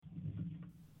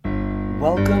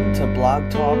Welcome to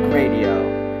Blog Talk Radio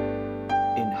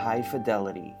in high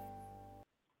fidelity.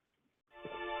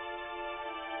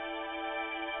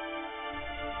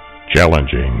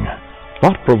 Challenging,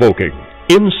 thought-provoking,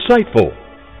 insightful.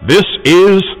 This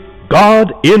is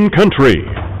God in Country,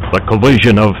 the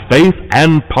collision of faith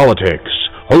and politics,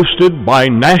 hosted by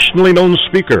nationally known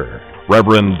speaker,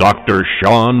 Reverend Dr.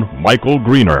 Sean Michael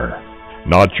Greener.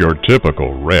 Not your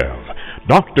typical Rev.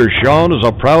 Dr. Sean is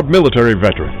a proud military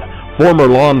veteran, former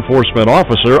law enforcement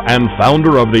officer, and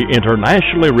founder of the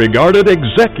internationally regarded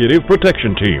Executive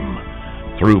Protection Team.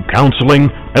 Through counseling,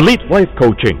 elite life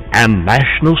coaching, and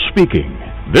national speaking,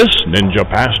 this ninja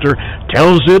pastor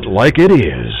tells it like it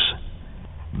is.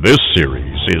 This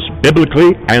series is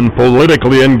biblically and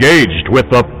politically engaged with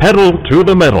the pedal to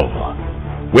the metal.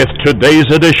 With today's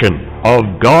edition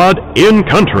of God in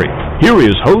Country, here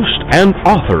is host and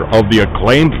author of the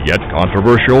acclaimed yet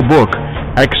controversial book,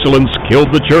 Excellence Killed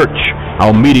the Church,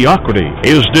 How Mediocrity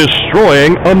is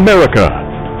Destroying America,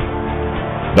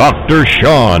 Dr.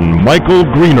 Sean Michael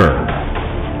Greener.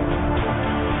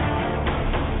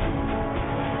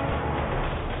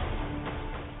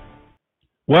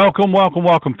 Welcome, welcome,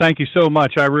 welcome. Thank you so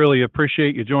much. I really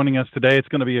appreciate you joining us today. It's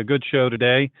going to be a good show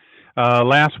today.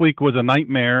 Last week was a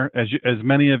nightmare. As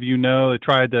many of you know, they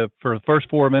tried to, for the first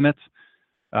 4 minutes,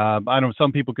 I know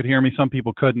some people could hear me, some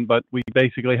people couldn't, but we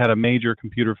basically had a major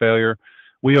computer failure.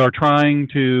 We are trying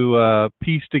to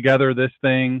piece together this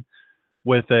thing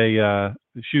with a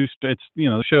it's, you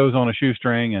know, the show's on a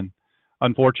shoestring, and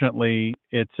unfortunately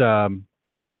it's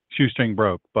shoestring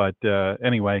broke. But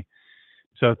anyway,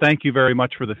 so thank you very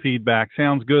much for the feedback.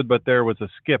 Sounds good, but there was a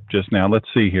skip just now. Let's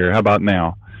see here. How about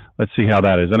now? Let's see how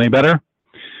that is. Any better?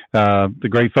 The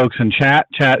great folks in chat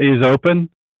is open,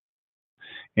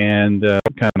 and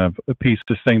kind of piece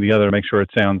this thing together to make sure it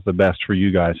sounds the best for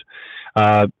you guys.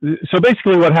 So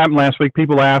basically what happened last week,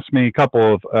 people asked me, a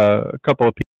couple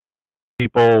of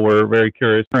people were very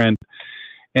curious,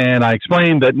 and I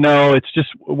explained that no, it's just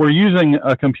we're using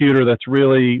a computer that's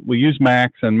really, we use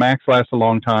Macs, and Macs last a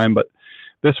long time, but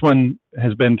this one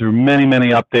has been through many, many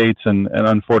updates, and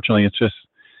unfortunately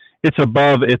it's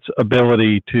above its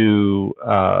ability to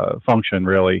function,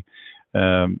 really.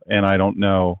 And I don't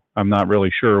know, I'm not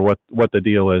really sure what the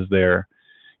deal is there.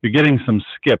 You're getting some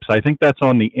skips. I think that's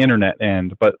on the internet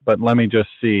end, but let me just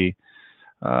see.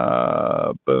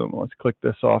 Boom, let's click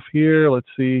this off here. Let's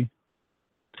see.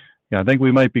 Yeah, I think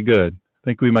we might be good.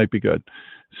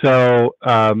 So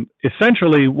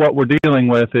essentially what we're dealing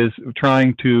with is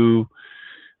trying to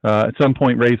at some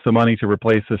point raise the money to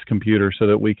replace this computer so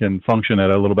that we can function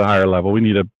at a little bit higher level. We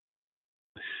need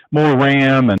more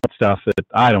RAM and stuff that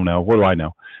I don't know. What do I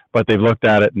know? But they've looked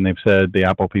at it and they've said, the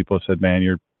Apple people have said, man,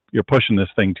 you're pushing this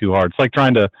thing too hard. It's like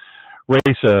trying to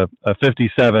race a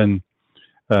 57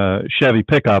 Chevy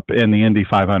pickup in the Indy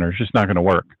 500. It's just not going to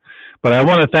work. But I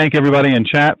want to thank everybody in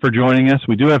chat for joining us.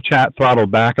 We do have chat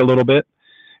throttled back a little bit,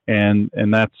 and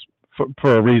that's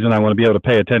for a reason. I want to be able to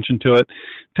pay attention to it.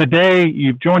 Today,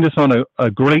 you've joined us on a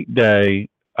great day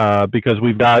because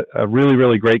we've got a really,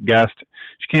 really great guest.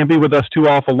 She can't be with us too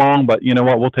awful long, but you know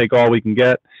what? We'll take all we can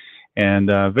get. And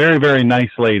very, very nice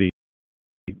lady.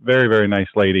 Very, very nice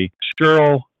lady.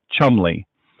 Cheryl Chumley.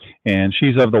 And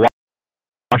she's of the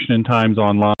Washington Times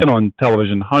Online, been on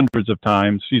television hundreds of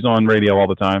times. She's on radio all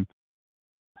the time.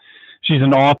 She's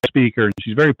an author, speaker, and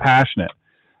she's very passionate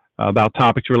about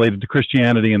topics related to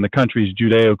Christianity and the country's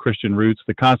Judeo-Christian roots,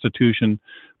 the Constitution,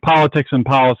 politics and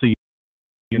policy,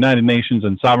 United Nations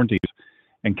and sovereignty,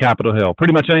 and Capitol Hill.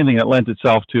 Pretty much anything that lends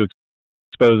itself to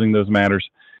exposing those matters.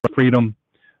 Freedom,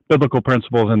 biblical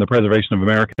principles, and the preservation of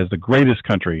America as the greatest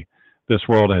country this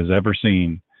world has ever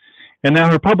seen. And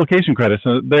now her publication credits,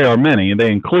 there are many.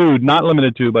 They include, not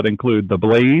limited to, but include The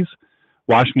Blaze,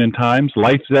 Washington Times,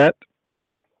 Lifezette,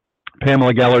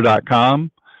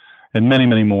 PamelaGeller.com, and many,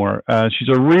 many more. She's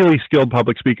a really skilled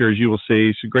public speaker, as you will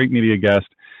see. She's a great media guest.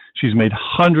 She's made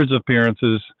hundreds of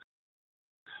appearances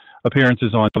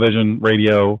on television,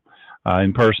 radio,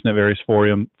 in person at various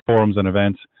forums and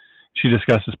events. She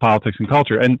discusses politics and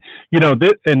culture. And, you know,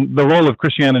 and the role of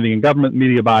Christianity in government,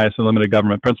 media bias, and limited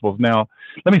government principles. Now,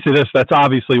 let me say this. That's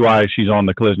obviously why she's on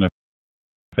the collision of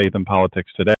faith and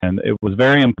politics today. And it was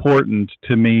very important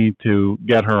to me to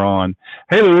get her on.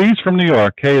 Hey, Louise from New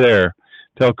York. Hey there.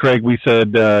 Tell Craig we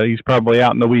said he's probably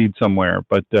out in the weeds somewhere,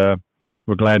 but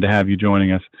we're glad to have you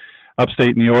joining us.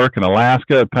 Upstate New York and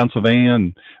Alaska, Pennsylvania,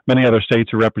 and many other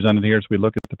states are represented here as we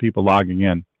look at the people logging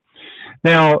in.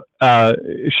 Now,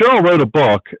 Cheryl wrote a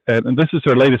book, and this is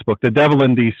her latest book, The Devil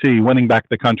in D.C., Winning Back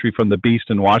the Country from the Beast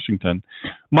in Washington.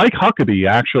 Mike Huckabee,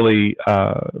 actually,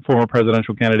 former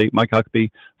presidential candidate Mike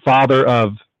Huckabee, father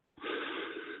of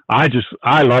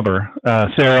I love her.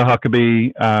 Sarah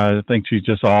Huckabee, I think she's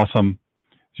just awesome.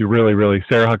 She really,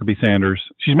 Sarah Huckabee Sanders.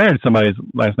 She's married to somebody's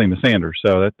last name is Sanders,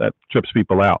 so that trips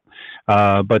people out.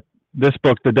 But this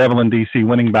book, The Devil in D.C.,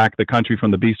 Winning Back the Country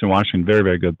from the Beast in Washington,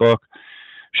 very good book.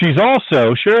 She's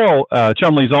also, Cheryl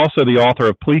Chumley is also the author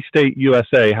of Police State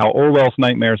USA, How Orwell's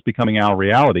Nightmares Becoming Our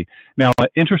Reality. Now,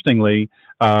 interestingly,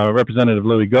 Representative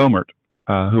Louie Gohmert,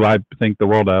 who I think the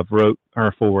world of, wrote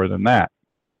her foreword in that.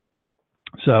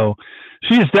 So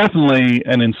she is definitely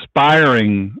an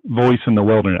inspiring voice in the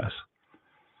wilderness,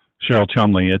 Cheryl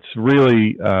Chumley. It's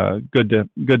really good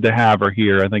to have her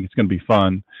here. I think it's going to be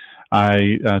fun.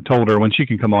 I told her when she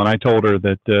can come on, I told her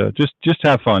that just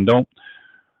have fun. Don't,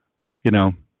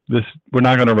 we're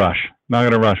not going to rush.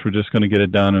 We're just going to get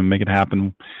it done and make it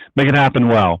happen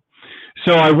well.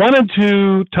 So I wanted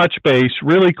to touch base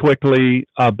really quickly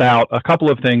about a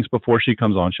couple of things before she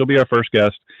comes on. She'll be our first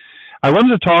guest. I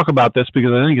wanted to talk about this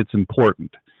because I think it's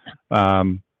important. How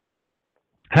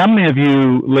many of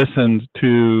you listened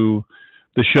to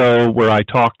the show where I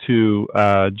talked to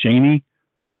Janie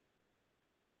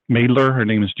Maidler? Her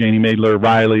name is Janie Maidler.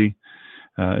 Riley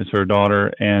is her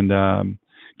daughter. And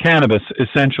cannabis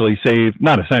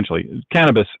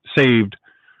cannabis saved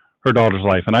her daughter's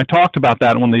life. And I talked about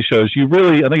that in one of these shows. I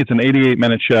think it's an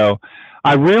 88-minute show.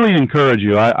 I really encourage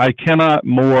you. I cannot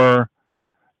more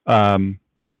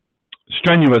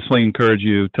strenuously encourage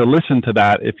you to listen to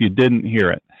that if you didn't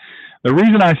hear it. The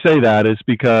reason I say that is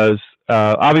because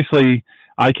obviously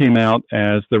I came out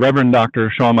as the Reverend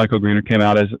Dr. Sean Michael Greener came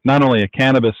out as not only a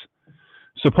cannabis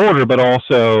supporter, but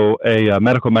also a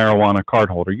medical marijuana card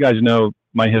holder. You guys know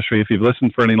my history. If you've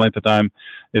listened for any length of time,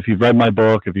 if you've read my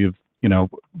book, if you've,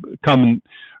 come and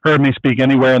heard me speak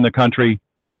anywhere in the country,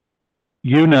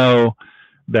 you know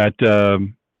that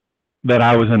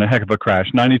I was in a heck of a crash,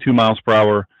 92 miles per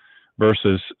hour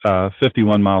versus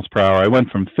 51 miles per hour. I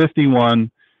went from 51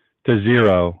 to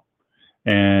 0,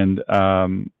 and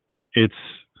it's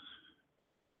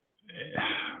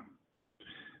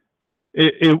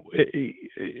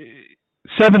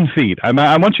 7 feet.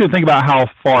 I want you to think about how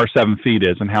far 7 feet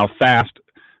is and how fast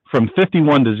from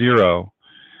 51 to 0.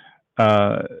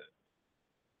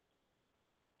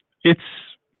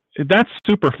 That's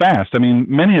super fast. I mean,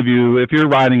 many of you, if you're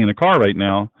riding in a car right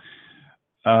now,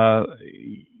 I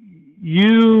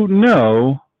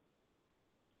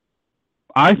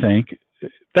think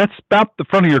that's about the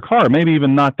front of your car, maybe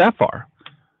even not that far.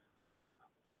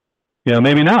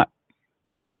 Maybe not.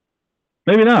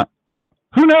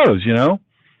 Who knows,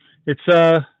 It's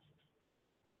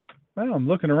well, I'm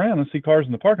looking around and see cars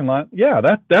in the parking lot. Yeah,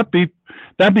 that'd be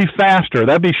faster.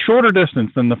 That'd be shorter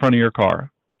distance than the front of your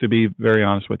car, to be very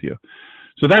honest with you.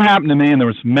 So that happened to me, and there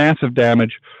was massive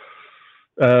damage.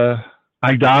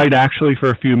 I died actually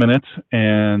for a few minutes,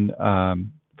 and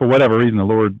for whatever reason, the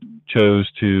Lord chose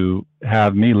to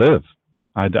have me live.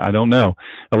 I don't know.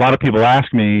 A lot of people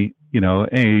ask me,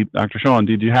 hey, Dr. Sean,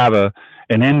 did you have an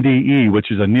NDE,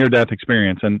 which is a near-death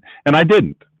experience? And I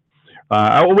didn't.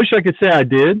 I wish I could say I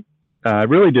did. I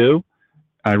really do.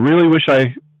 I really wish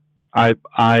I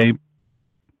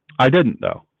didn't,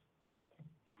 though.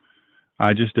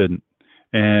 I just didn't.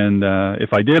 And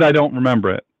if I did, I don't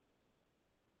remember it.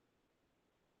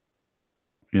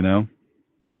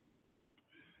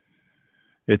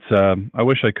 It's I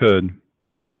wish I could.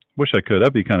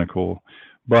 That'd be kind of cool.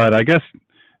 But I guess,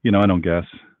 I don't guess.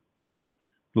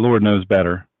 The Lord knows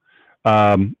better.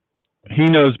 He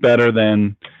knows better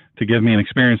than to give me an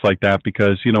experience like that,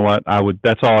 because you know what?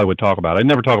 That's all I would talk about. I'd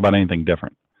never talk about anything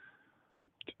different.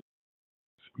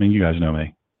 I mean, you guys know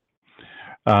me.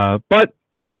 But,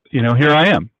 here I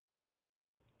am.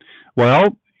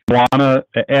 Well,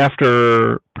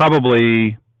 after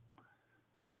probably,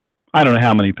 I don't know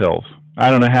how many pills. I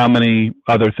don't know how many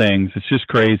other things. It's just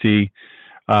crazy.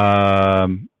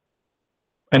 And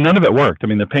none of it worked. I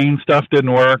mean, the pain stuff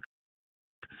didn't work.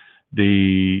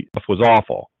 The stuff was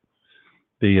awful.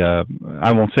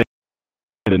 I won't say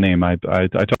the name. I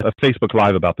talked a Facebook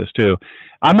Live about this too.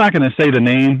 I'm not going to say the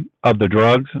name of the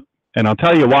drugs, and I'll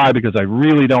tell you why, because I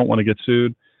really don't want to get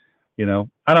sued. I'm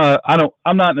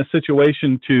not in a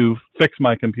situation to fix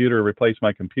my computer, replace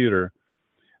my computer.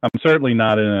 I'm certainly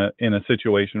not in a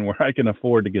situation where I can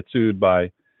afford to get sued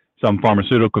by some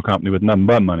pharmaceutical company with nothing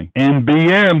but money.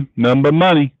 NBM, nothing but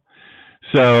money.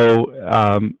 So,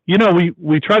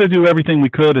 we try to do everything we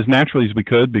could as naturally as we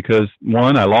could, because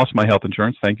one, I lost my health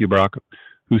insurance. Thank you, Barack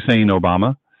Hussein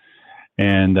Obama.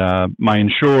 And my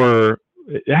insurer,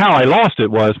 how I lost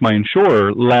it was my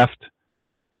insurer left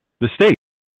the state.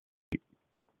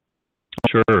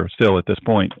 Sure, still at this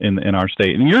point in our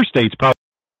state. And your state's probably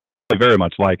very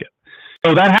much like it.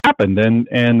 so that happened,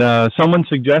 and someone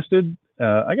suggested,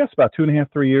 I guess about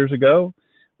 2.5, 3 years ago,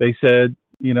 they said,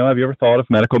 have you ever thought of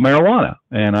medical marijuana?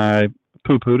 And I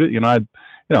poo-pooed it.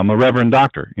 I'm a reverend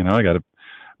doctor. I got a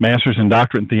master's and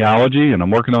doctorate in theology, and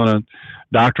I'm working on a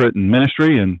doctorate in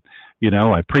ministry, and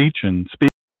I preach and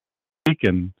speak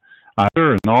and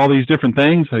all these different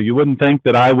things. So you wouldn't think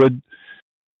that I would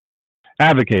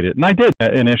advocate it, and I did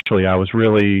initially. I was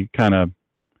really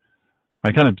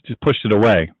I kind of just pushed it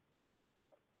away.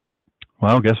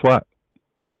 Well, guess what?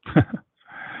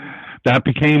 That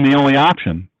became the only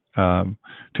option.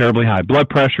 Terribly high blood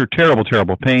pressure,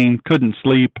 terrible pain, couldn't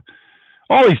sleep,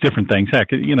 all these different things. Heck,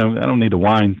 I don't need to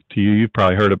whine to you. You've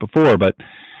probably heard it before, but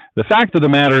the fact of the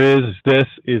matter is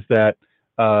that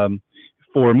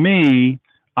for me,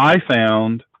 I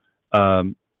found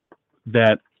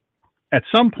that at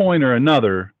some point or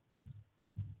another,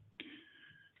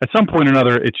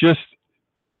 it's just,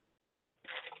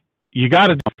 you got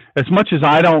to, as much as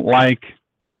I don't like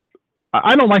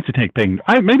to take pain.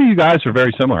 Maybe you guys are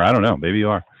very similar. I don't know. Maybe you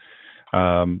are.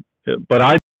 But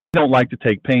I don't like to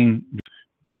take pain.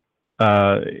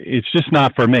 It's just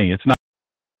not for me. It's not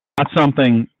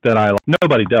something that I like.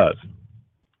 Nobody does.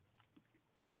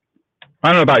 I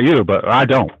don't know about you, but I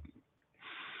don't.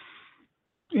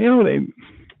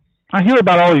 I hear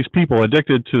about all these people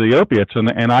addicted to the opiates,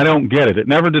 and I don't get it. It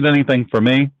never did anything for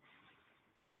me.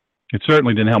 It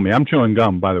certainly didn't help me. I'm chewing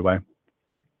gum, by the way.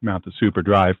 I'm out to Super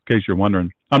Drive, in case you're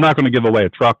wondering. I'm not going to give away a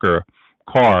truck or a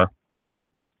car.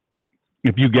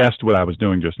 If you guessed what I was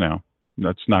doing just now,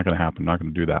 that's not going to happen. I'm not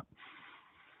going to do that.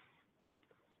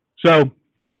 So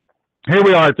here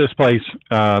we are at this place,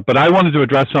 but I wanted to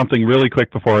address something really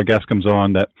quick before our guest comes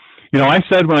on. That, I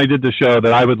said when I did the show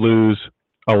that I would lose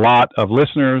a lot of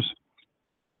listeners.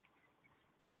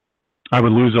 I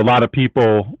would lose a lot of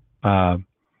people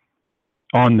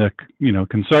on the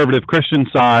conservative Christian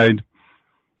side.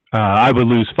 I would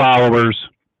lose followers.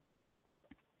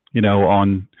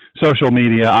 On social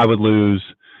media, I would lose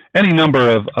any number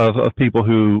of people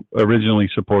who originally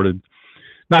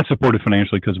not supported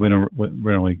financially, because we don't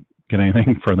really get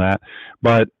anything for that,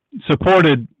 but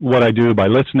supported what I do by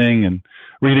listening and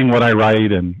reading what I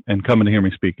write and coming to hear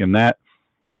me speak. And that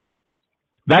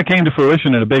came to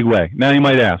fruition in a big way. Now you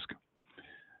might ask,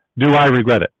 do I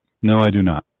regret it? No, I do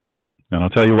not. And I'll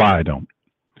tell you why I don't.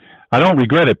 I don't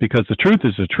regret it because the truth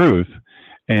is the truth.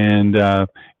 And, have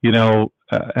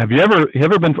you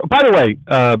ever been, by the way,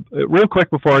 real quick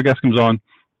before our guest comes on,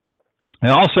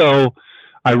 and also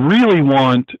I really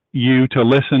want you to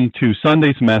listen to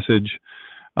Sunday's message,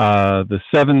 the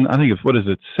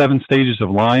 7 stages of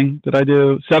lying that I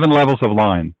do, 7 levels of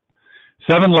lying.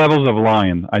 7 levels of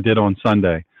lying I did on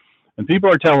Sunday. And people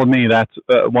are telling me that's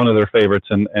one of their favorites.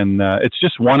 And it's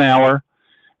just 1 hour,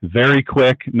 very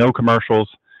quick, no commercials.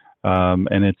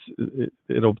 And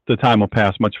the time will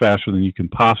pass much faster than you can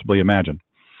possibly imagine.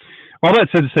 All that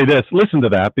said to say this, listen to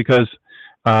that, because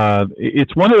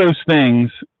it's one of those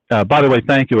things. By the way,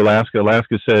 thank you, Alaska.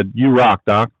 Alaska said, "You rock,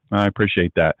 Doc." I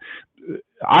appreciate that.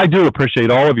 I do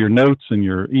appreciate all of your notes and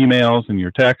your emails and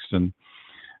your texts and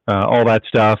all that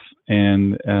stuff.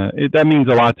 And that means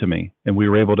a lot to me. And we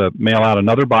were able to mail out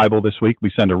another Bible this week. We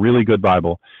send a really good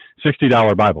Bible,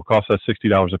 $60 Bible, costs us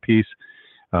 $60 a piece.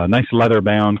 Nice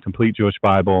leather-bound, complete Jewish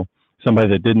Bible, somebody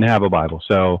that didn't have a Bible.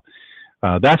 So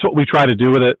that's what we try to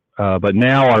do with it. But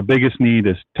now our biggest need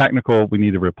is technical. We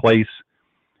need to replace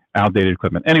outdated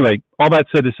equipment. Anyway, all that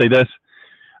said to say this,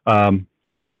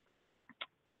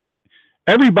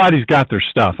 everybody's got their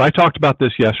stuff. I talked about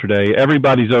this yesterday.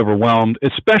 Everybody's overwhelmed,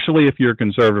 especially if you're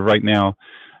conservative right now.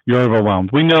 You're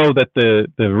overwhelmed. We know that the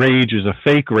rage is a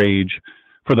fake rage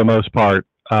for the most part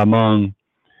among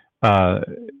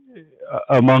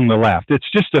the left. It's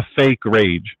just a fake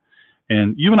rage.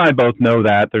 And you and I both know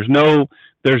that. There's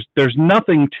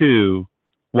nothing to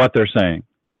what they're saying.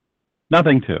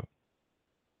 Nothing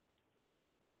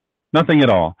at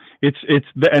all. It's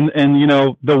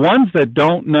the ones that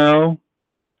don't know,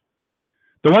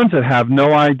 the ones that have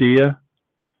no idea,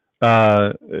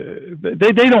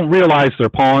 they don't realize they're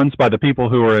pawns by the people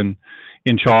who are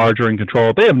in charge or in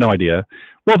control. They have no idea.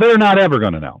 Well, they're not ever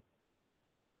going to know.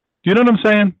 Do you know what I'm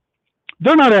saying?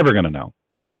 They're not ever going to know.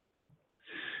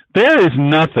 There is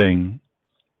nothing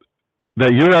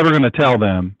that you're ever going to tell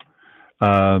them,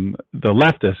 the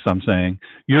leftists, I'm saying,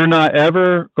 you're not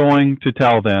ever going to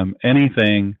tell them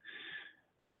anything.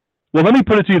 Well, let me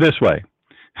put it to you this way.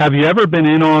 Have you ever been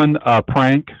in on a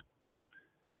prank?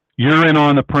 You're in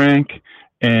on the prank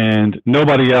and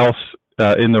nobody else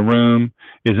in the room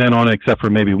is in on it except for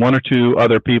maybe 1 or 2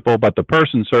 other people, but the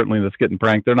person certainly that's getting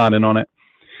pranked, they're not in on it.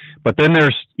 But then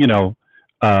there's,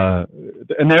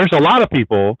 and there's a lot of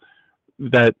people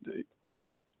that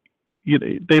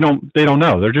they don't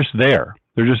know. They're just there.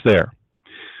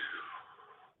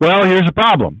 Well, here's the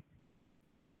problem.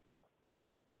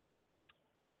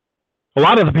 A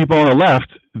lot of the people on the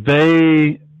left,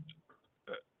 they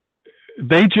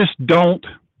just don't.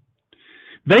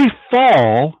 They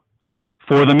fall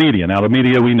for the media. Now, the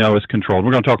media we know is controlled.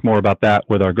 We're going to talk more about that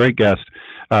with our great guest.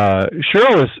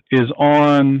 Cheryl is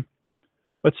on.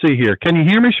 Let's see here. Can you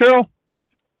hear me, Cheryl?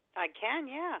 I can,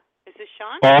 yeah. Is this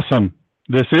Sean? Awesome.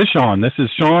 This is Sean. This is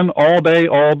Sean all day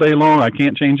long. I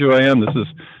can't change who I am. This is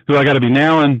who I got to be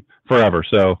now and forever.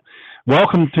 So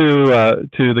welcome to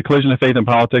the Collision of Faith and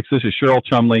Politics. This is Cheryl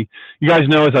Chumley. You guys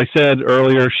know, as I said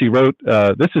earlier, she wrote,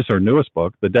 this is her newest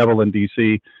book, The Devil in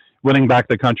D.C., Winning Back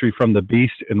the Country from the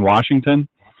Beast in Washington.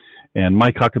 And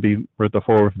Mike Huckabee wrote the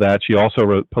foreword for that. She also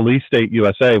wrote Police State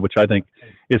USA, which I think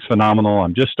is phenomenal.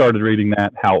 I'm just started reading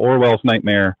that, How Orwell's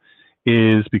Nightmare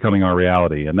is Becoming Our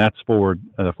Reality. And that's foreword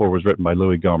was written by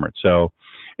Louie Gohmert. So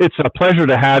it's a pleasure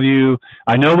to have you.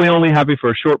 I know we only have you for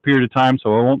a short period of time,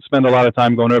 so I won't spend a lot of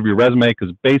time going over your resume,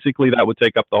 because basically that would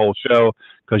take up the whole show,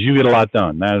 because you get a lot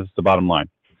done. That is the bottom line.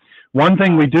 One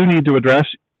thing we do need to address,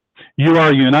 you are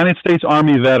a United States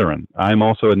Army veteran. I'm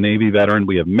also a Navy veteran.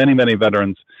 We have many, many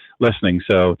veterans listening,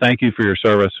 so thank you for your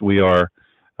service. We are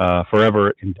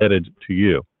forever indebted to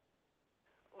you.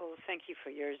 Well, thank you for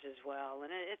yours as well,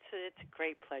 and it's a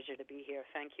great pleasure to be here.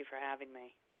 Thank you for having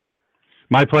me.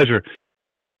 My pleasure.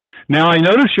 Now, I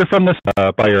notice you're from this,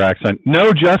 by your accent.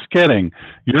 No, just kidding.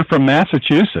 You're from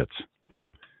Massachusetts.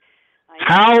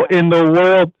 How in the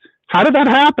world, how did that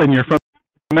happen? You're from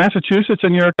Massachusetts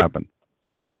and you're a company.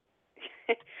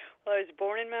 Well, I was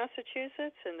born in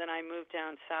Massachusetts, and then I moved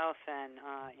down south and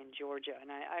in Georgia,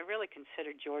 and I really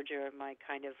consider Georgia my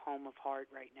kind of home of heart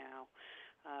right now.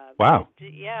 Wow.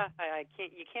 Yeah,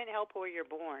 you can't help where you're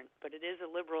born, but it is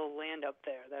a liberal land up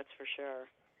there, that's for sure.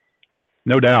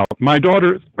 No doubt. My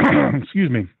daughter, excuse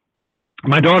me,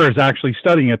 my daughter is actually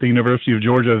studying at the University of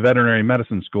Georgia Veterinary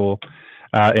Medicine School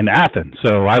in Athens.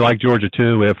 So I like Georgia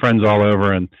too. We have friends all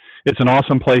over, and it's an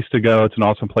awesome place to go. It's an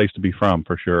awesome place to be from,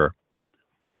 for sure.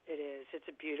 It is. It's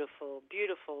a beautiful,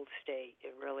 beautiful state.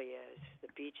 It really is. The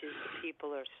beaches, the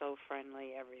people are so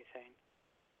friendly, everything.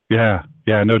 Yeah,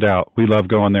 no doubt. We love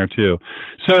going there too.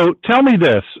 So tell me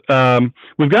this.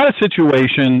 We've got a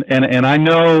situation, and I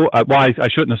know, I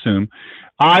shouldn't assume.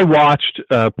 I watched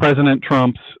President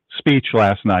Trump's speech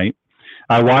last night.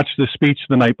 I watched the speech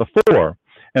the night before,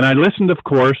 and I listened, of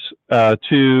course,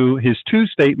 to his two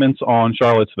statements on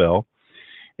Charlottesville,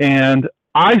 and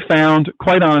I found,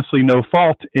 quite honestly, no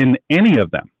fault in any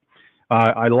of them.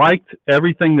 I liked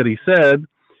everything that he said,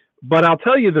 but I'll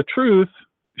tell you the truth,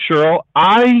 Cheryl,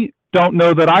 I don't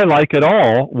know that I like at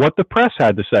all what the press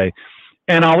had to say.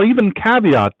 And I'll even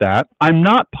caveat that I'm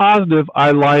not positive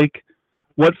I like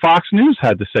what Fox News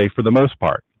had to say for the most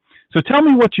part. So tell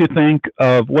me what you think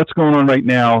of what's going on right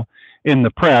now in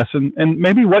the press, and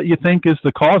maybe what you think is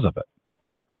the cause of it.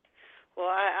 Well,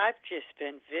 I've just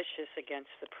been vicious against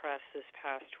the press this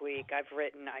past week. I've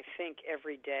written, I think,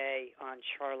 every day on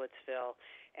Charlottesville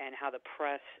and how the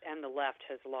press and the left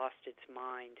has lost its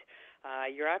mind.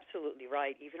 You're absolutely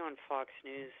right. Even on Fox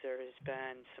News, there has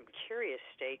been some curious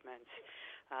statements,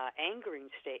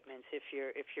 angering statements if you're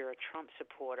a Trump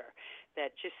supporter,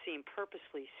 that just seem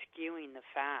purposely skewing the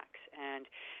facts. And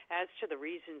as to the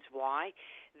reasons why,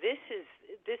 this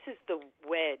is the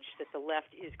wedge that the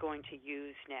left is going to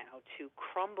use now to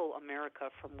crumble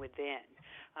America from within,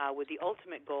 with the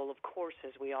ultimate goal, of course,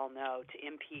 as we all know, to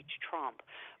impeach Trump.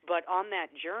 But on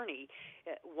that journey,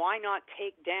 why not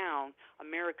take down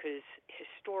America's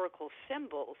historical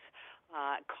symbols,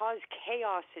 cause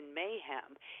chaos and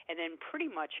mayhem, and then pretty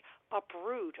much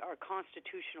uproot our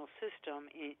constitutional system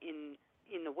in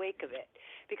the wake of it?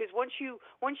 Because once you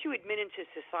admit into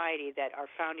society that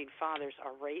our founding fathers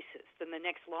are racist, then the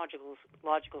next logical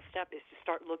step is to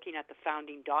start looking at the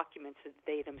founding documents that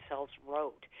they themselves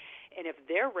wrote. And if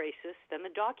they're racist, then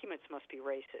the documents must be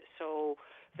racist. So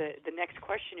the next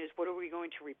question is, what are we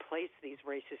going to replace these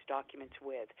racist documents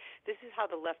with? This is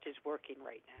how the left is working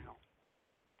right now.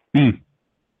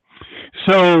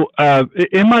 So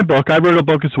in my book, I wrote a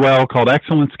book as well called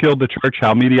Excellence Killed the Church,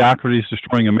 How Mediocrity is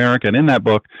Destroying America. And in that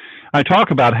book, I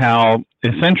talk about how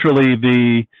essentially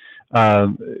the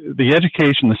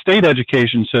education, the state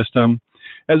education system,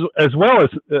 as well as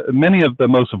many of the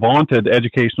most vaunted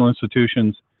educational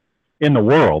institutions in the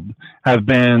world, have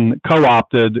been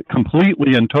co-opted,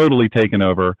 completely and totally taken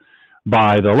over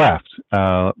by the left.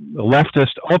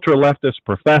 Leftist, ultra-leftist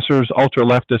professors,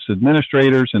 ultra-leftist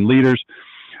administrators and leaders,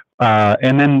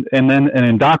 and then an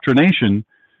indoctrination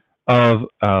of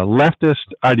leftist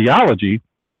ideology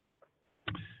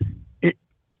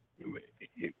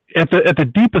at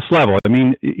the deepest level. I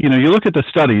mean, you look at the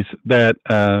studies that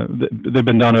they've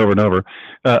been done over and over.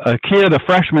 A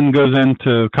freshman goes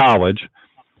into college,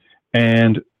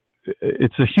 and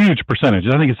it's a huge percentage.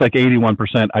 I think it's like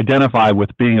 81% identify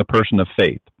with being a person of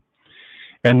faith.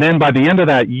 And then by the end of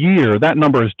that year, that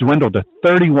number has dwindled to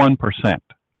 31%.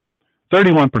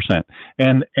 31%.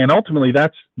 And ultimately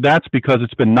that's because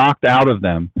it's been knocked out of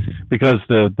them, because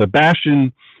the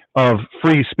bastion of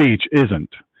free speech isn't.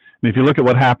 And if you look at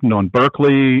what happened on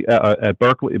Berkeley's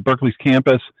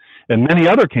campus and many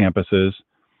other campuses,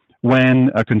 when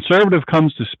a conservative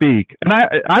comes to speak, and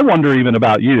I wonder even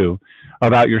about your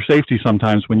safety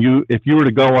sometimes if you were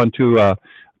to go onto a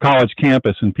college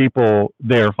campus and people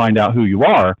there find out who you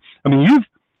are. I mean,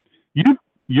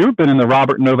 you've been in the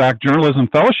Robert Novak Journalism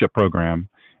Fellowship Program,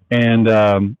 and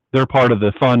they're part of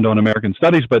the Fund on American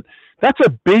Studies, but that's a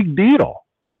big deal.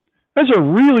 That's a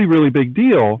really, really big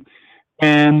deal.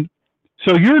 And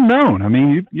so you're known. I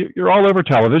mean, you're all over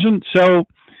television. So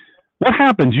what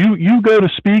happens? You go to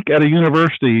speak at a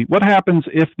university. What happens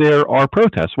if there are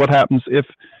protests? What happens if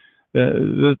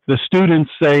the students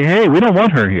say, hey, we don't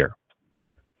want her here?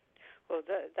 Well,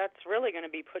 that's really going to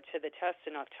be put to the test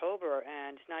in October,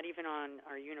 and not even on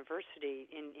our university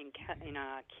in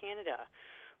Canada,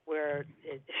 where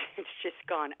it's just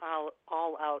gone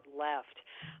all out left.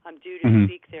 I'm due to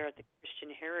speak there at the Christian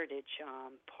Heritage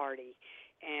Party,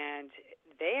 and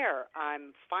there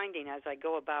I'm finding, as I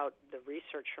go about the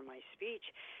research for my speech,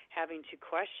 having to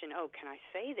question, can I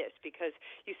say this? Because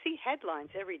you see headlines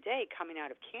every day coming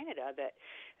out of Canada that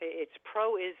it's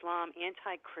pro-Islam,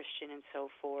 anti-Christian, and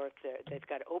so forth. They've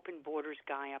got open borders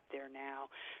guy up there now.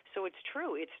 So it's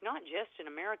true. It's not just in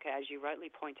America, as you rightly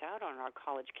point out, on our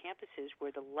college campuses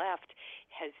where the left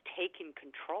has taken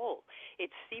control.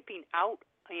 It's seeping out,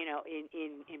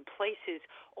 in places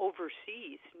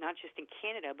overseas, not just in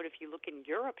Canada, but if you look in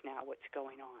Europe now, what's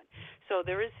going on. So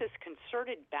there is this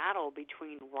concerted battle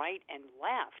between right and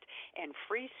left, and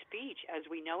free speech, as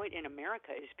we know it in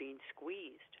America, is being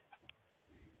squeezed.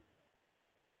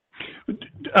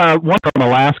 One from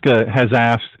Alaska has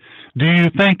asked, do you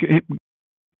think,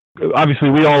 obviously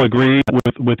we all agree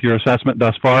with your assessment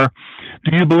thus far,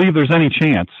 do you believe there's any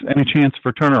chance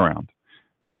for turnaround?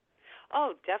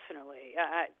 Oh, definitely.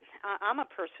 I'm a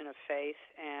person of faith,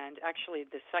 and actually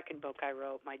the second book I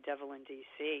wrote, My Devil in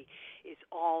D.C., is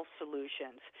all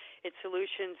solutions. It's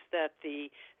solutions that the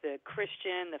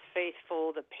Christian, the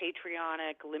faithful, the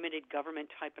patriotic, limited government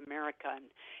type American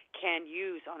can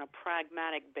use on a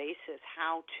pragmatic basis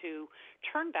how to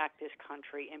turn back this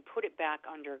country and put it back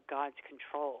under God's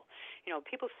control.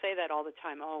 People say that all the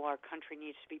time, our country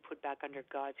needs to be put back under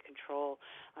God's control,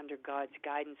 under God's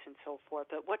guidance and so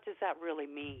forth. But what does that really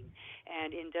mean?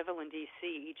 And in Devil in D.C.,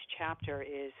 each chapter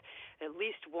is at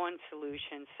least one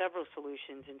solution, several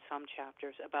solutions in some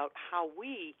chapters about how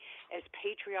we, as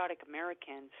patriotic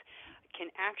Americans, can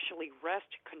actually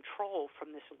wrest control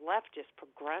from this leftist,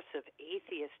 progressive,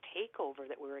 atheist takeover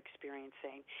that we're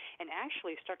experiencing and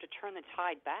actually start to turn the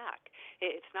tide back.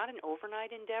 It's not an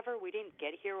overnight endeavor. We didn't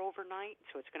get here overnight,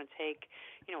 so it's going to take,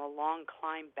 a long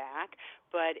climb back.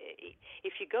 But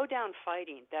if you go down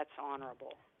fighting, that's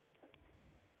honorable.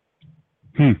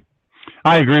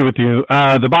 I agree with you.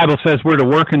 The Bible says we're to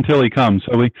work until he comes.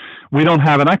 So we don't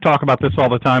have, and I talk about this all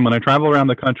the time when I travel around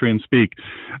the country and speak.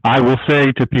 I will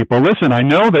say to people, listen, I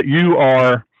know that you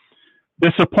are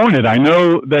disappointed. I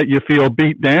know that you feel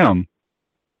beat down.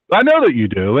 I know that you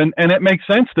do, and it makes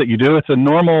sense that you do. It's a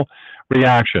normal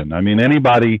reaction. I mean,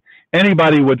 anybody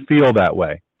would feel that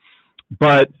way.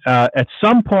 But at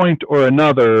some point or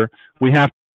another, we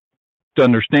have to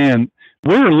understand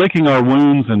we're licking our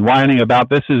wounds and whining about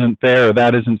this isn't fair or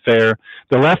that isn't fair.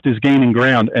 The left is gaining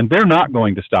ground, and they're not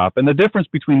going to stop. And the difference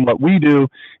between what we do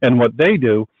and what they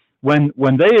do, when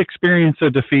they experience a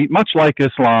defeat, much like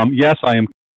Islam, yes, I am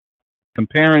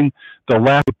comparing the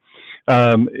left.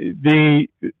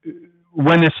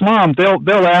 When Islam,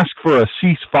 they'll ask for a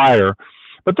ceasefire,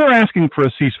 but they're asking for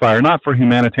a ceasefire, not for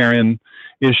humanitarian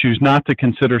issues, not to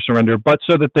consider surrender, but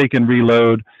so that they can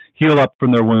reload, heal up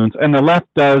from their wounds. And the left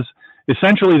does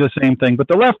essentially the same thing, but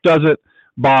the left does it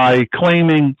by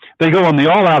claiming, they go on the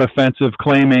all-out offensive,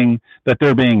 claiming that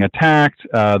they're being attacked,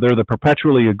 they're the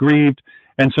perpetually aggrieved,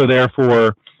 and so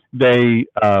therefore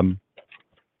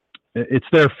it's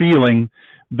their feeling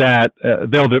that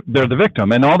they're the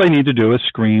victim, and all they need to do is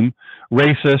scream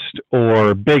racist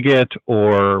or bigot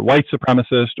or white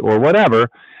supremacist or whatever.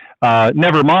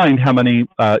 Never mind how many,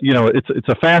 it's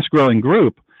a fast-growing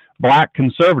group, black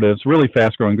conservatives, really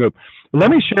fast-growing group. Let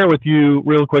me share with you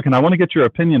real quick, and I want to get your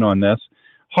opinion on this.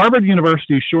 Harvard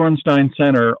University Shorenstein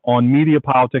Center on Media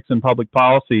Politics and Public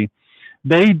Policy,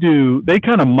 they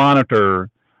kind of monitor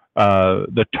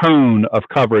the tone of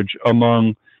coverage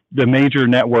among the major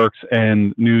networks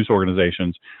and news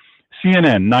organizations.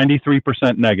 CNN,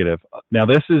 93% negative. Now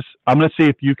I'm going to see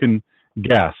if you can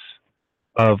guess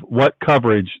of what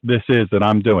coverage this is that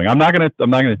I'm doing. I'm not going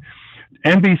to,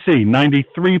 NBC,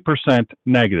 93%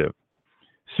 negative.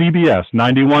 CBS,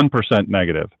 91%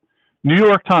 negative. New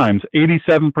York Times,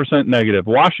 87% negative.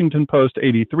 Washington Post,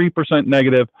 83%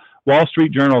 negative. Wall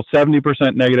Street Journal,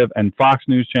 70% negative. And Fox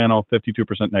News Channel,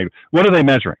 52% negative. What are they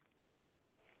measuring?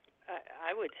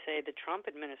 I would say the Trump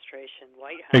administration,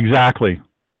 White House. Exactly.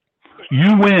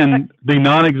 You win the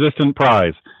non-existent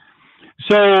prize.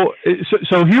 So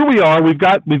here we are.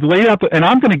 We've laid out, and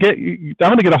I'm going to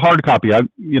get a hard copy.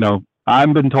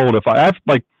 I've been told I have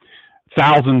like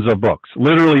thousands of books,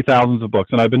 literally thousands of books,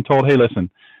 and I've been told, hey, listen,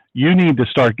 you need to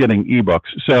start getting ebooks.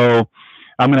 So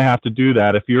I'm going to have to do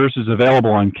that. If yours is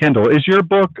available on Kindle, is your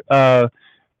book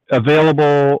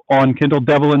available on Kindle?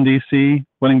 Devil in D.C.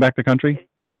 Winning Back the Country.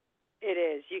 It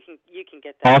is. You can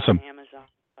get that awesome. on Amazon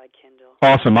by Kindle.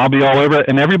 Awesome. I'll be all over it.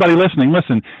 And everybody listening,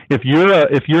 listen. If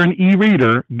you're an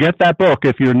e-reader, get that book.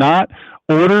 If you're not,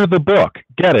 order the book.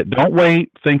 Get it. Don't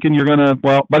wait thinking you're gonna.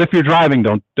 Well, but if you're driving,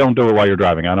 don't do it while you're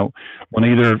driving. I don't want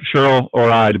either Cheryl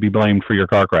or I to be blamed for your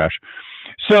car crash.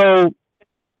 So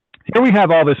here we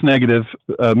have all this negative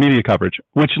media coverage,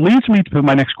 which leads me to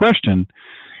my next question.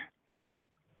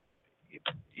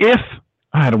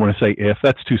 I don't want to say if,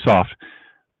 that's too soft.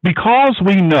 Because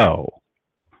we know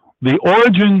the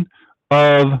origin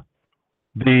of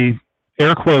the,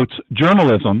 air quotes,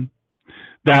 journalism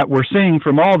that we're seeing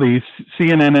from all these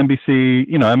CNN, NBC,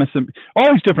 MSNBC,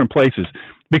 all these different places.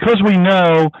 Because we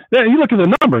know, you look at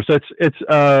the numbers, it's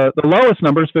the lowest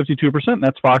number is 52%, and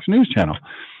that's Fox News Channel.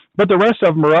 But the rest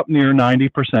of them are up near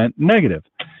 90% negative.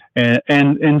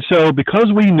 And so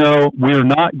because we know we're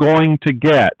not going to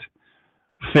get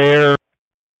fair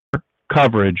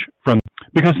coverage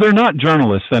because they're not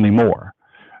journalists anymore.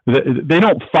 They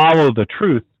don't follow the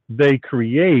truth. They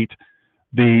create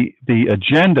the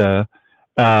agenda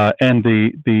and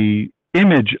the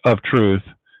image of truth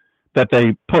that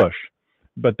they push.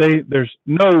 But there's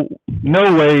no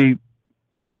way,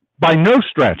 by no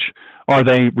stretch, are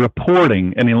they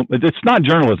reporting any. It's not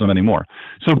journalism anymore.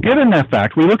 So given that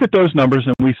fact, we look at those numbers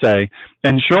and we say,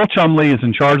 and Cheryl Chumley is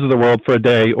in charge of the world for a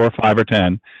day or 5 or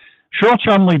 10. Cheryl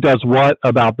Chumley does what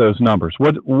about those numbers?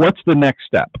 What's the next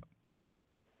step?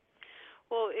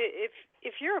 Well,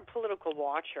 if you're a political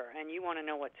watcher and you want to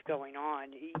know what's going on,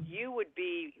 you would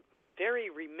be very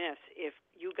remiss if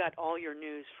you got all your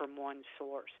news from one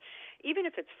source. Even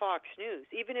if it's Fox News,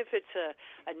 even if it's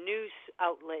a news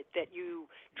outlet that you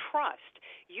trust,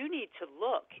 you need to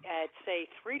look at, say,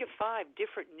 3 to 5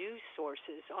 different news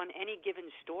sources on any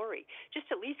given story. Just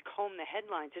at least comb the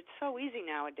headlines. It's so easy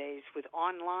nowadays with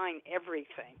online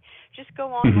everything. Just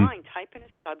go online, type in a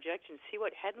subject, and see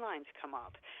what headlines come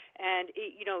up. And,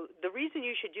 the reason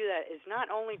you should do that is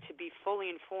not only to be fully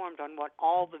informed on what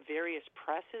all the various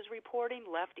press is reporting,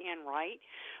 left and right,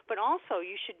 but also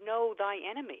you should know thy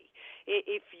enemy.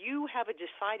 If you have a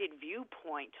decided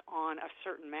viewpoint on a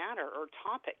certain matter or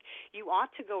topic, you ought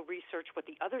to go research what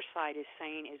the other side is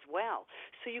saying as well,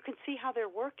 so you can see how they're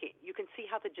working. You can see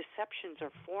how the deceptions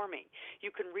are forming.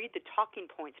 You can read the talking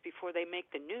points before they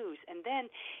make the news. And then,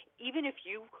 even if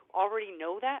you already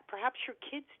know that, perhaps your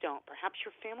kids don't, perhaps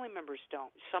your family members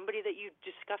don't, somebody that you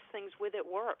discuss things with at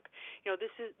work.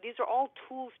 These are all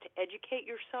tools to educate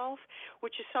yourself,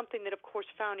 which is something that, of course,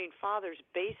 founding fathers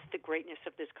based the greatness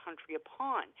of this country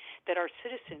upon, that our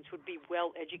citizens would be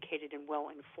well educated and well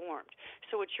informed.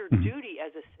 So it's your duty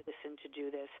as a citizen to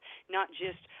do this, not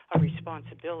just a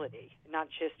responsibility, not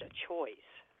just a choice.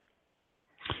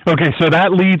 Okay, so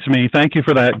that leads me, thank you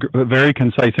for that very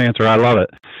concise answer. I love it.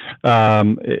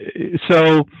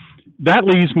 So that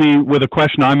leaves me with a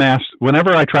question I'm asked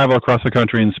whenever I travel across the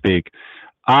country and speak.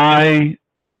 I'll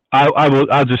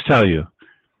just tell you,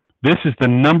 this is the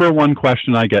number one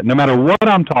question I get, no matter what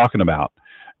I'm talking about.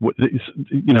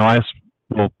 I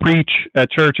will preach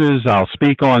at churches. I'll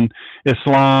speak on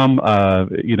Islam.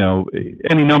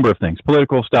 Any number of things,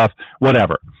 political stuff,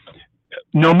 whatever.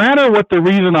 No matter what the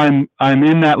reason I'm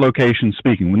in that location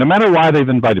speaking, no matter why they've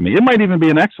invited me, it might even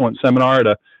be an excellent seminar at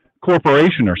a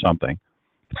corporation or something.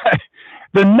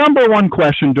 The number one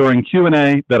question during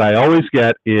Q&A that I always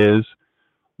get is,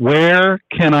 where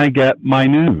can I get my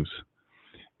news?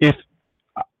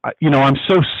 I'm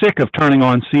so sick of turning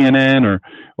on CNN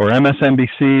or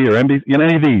MSNBC or NBC,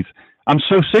 any of these. I'm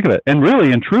so sick of it. And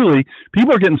really and truly,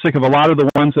 people are getting sick of a lot of the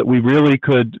ones that we really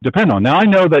could depend on. Now, I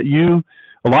know that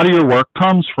a lot of your work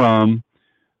comes from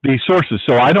these sources,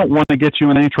 so I don't want to get you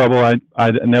in any trouble.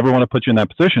 I never want to put you in that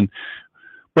position.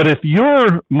 But if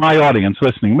you're my audience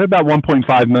listening, about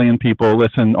 1.5 million people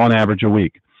listen on average a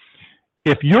week.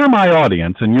 If you're my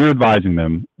audience and you're advising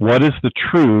them, what is the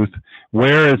truth?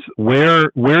 Where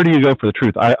do you go for the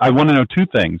truth? I want to know two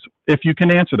things. If you can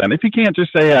answer them. If you can't,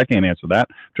 just say, I can't answer that.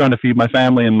 I'm trying to feed my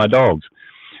family and my dogs.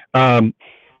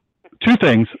 Two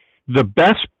things, the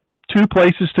best two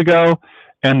places to go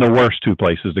and the worst two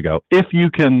places to go, if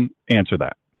you can answer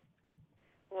that.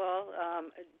 Well,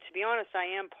 to be honest, I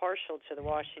am partial to the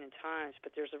Washington Times,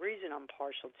 but there's a reason I'm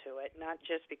partial to it, not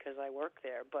just because I work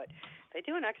there, but they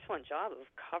do an excellent job of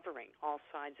covering all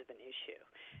sides of an issue,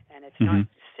 and it's not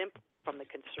simple from the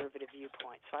conservative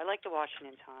viewpoint. So I like the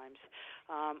Washington Times.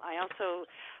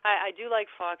 I do like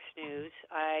Fox News.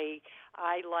 I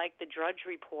like the Drudge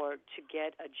Report to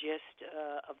get a gist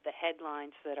of the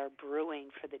headlines that are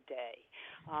brewing for the day.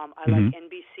 I like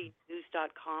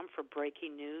NBCnews.com for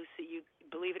breaking news.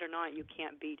 Believe it or not, you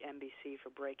can't beat NBC for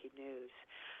breaking news.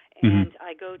 And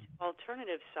I go to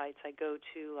alternative sites. I go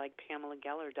to like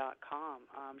PamelaGeller.com.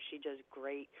 She does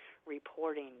great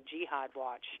reporting. Jihad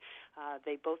Watch.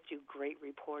 They both do great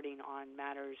reporting on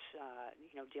matters,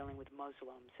 dealing with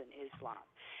Muslims and Islam.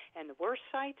 And the worst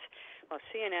sites, well,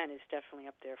 CNN is definitely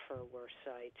up there for a worst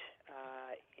site.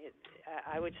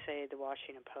 I would say the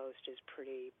Washington Post is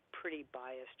pretty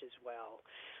biased as well.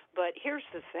 But here's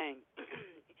the thing.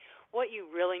 What you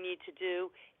really need to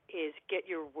do is get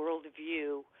your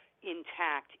worldview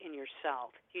intact in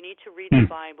yourself. You need to read the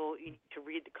Bible. You need to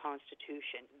read the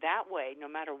Constitution. That way, no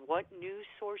matter what news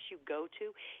source you go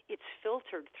to, it's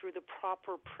filtered through the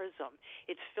proper prism.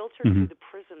 It's filtered through the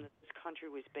prism that this country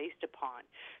was based upon.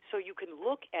 So you can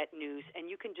look at news and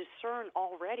you can discern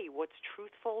already what's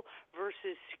truthful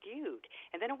versus skewed.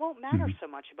 And then it won't matter so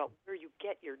much about where you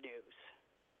get your news.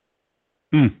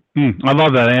 I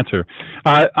love that answer.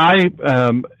 I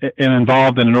am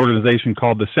involved in an organization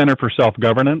called the Center for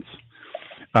Self-Governance.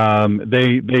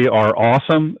 They are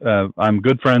awesome. I'm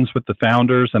good friends with the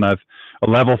founders, and I've a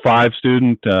level 5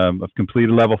 student. I've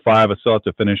completed level 5. I still have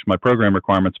to finish my program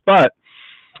requirements, but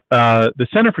the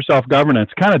Center for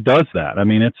Self-Governance kind of does that. I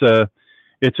mean,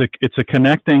 it's a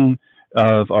connecting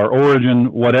of our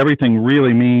origin, what everything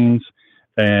really means,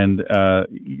 and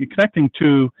connecting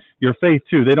to your faith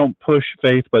too. They don't push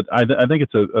faith, but I think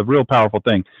it's a real powerful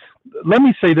thing. Let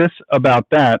me say this about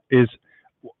that is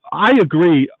I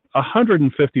agree 150%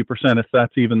 if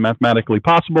that's even mathematically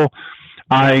possible.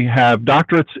 I have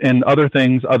doctorates in other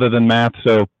things other than math,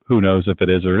 so who knows if it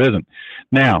is or it isn't.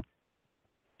 Now,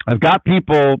 I've got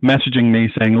people messaging me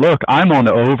saying, look, I'm on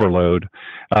overload,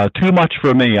 too much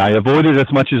for me. I avoid it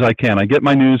as much as I can. I get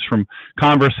my news from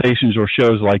conversations or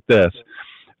shows like this.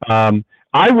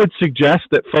 I would suggest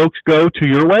that folks go to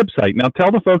your website. Now,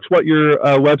 tell the folks what your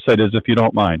website is, if you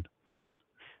don't mind.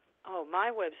 Oh, my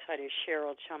website is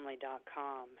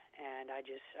CherylChumley.com, and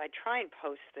I try and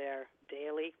post there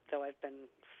daily, though I've been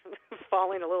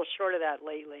falling a little short of that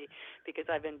lately because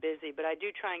I've been busy. But I do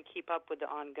try and keep up with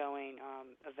the ongoing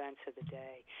events of the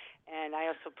day. And I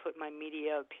also put my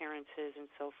media appearances and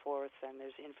so forth, and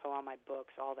there's info on my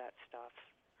books, all that stuff.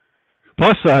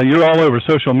 Plus, you're all over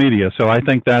social media, so I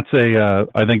think that's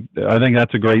I think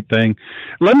that's a great thing.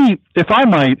 Let me, if I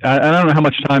might, I don't know how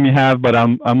much time you have, but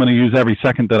I'm going to use every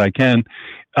second that I can.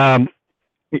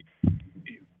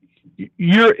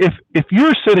 If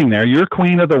you're sitting there, you're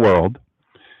queen of the world,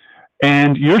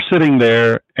 and you're sitting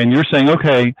there and you're saying,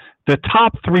 okay, the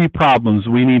top 3 problems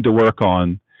we need to work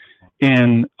on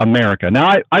in America.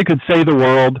 Now, I could say the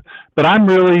world, but I'm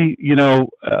really,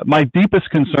 my deepest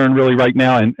concern really right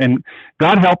now, and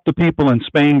God help the people in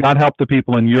Spain, God help the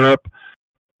people in Europe.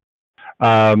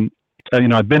 I've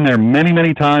been there many,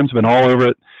 many times, been all over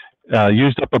it,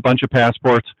 used up a bunch of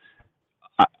passports.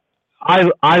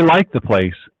 I like the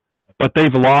place, but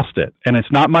they've lost it, and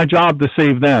it's not my job to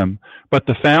save them. But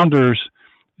the founders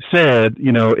said,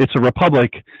 it's a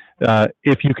republic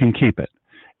if you can keep it.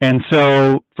 And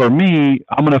so for me,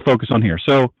 I'm going to focus on here.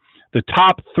 So the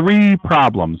top 3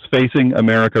 problems facing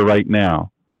America right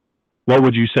now, what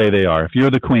would you say they are? If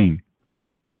you're the queen.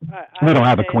 We don't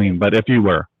have a queen, but if you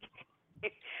were.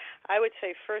 I would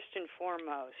say first and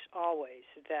foremost, always,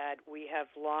 that we have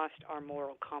lost our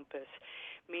moral compass,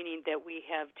 meaning that we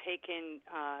have taken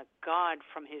God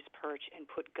from his perch and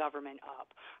put government up.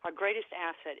 Our greatest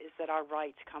asset is that our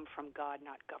rights come from God,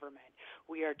 not government.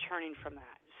 We are turning from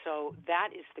that. So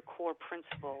that is the core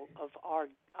principle of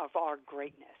our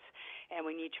greatness. and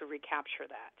we need to recapture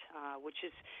that, which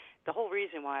is the whole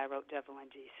reason why I wrote Devil in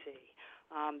D.C.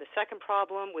 The second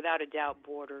problem, without a doubt,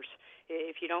 borders.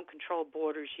 If you don't control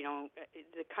borders,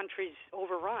 the country's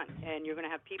overrun, and you're going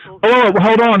to have people. Oh,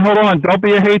 hold on! Don't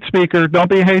be a hate speaker.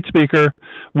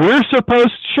 We're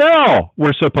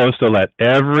supposed to let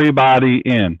everybody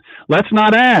in. Let's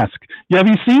not ask. Have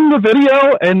you seen the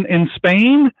video in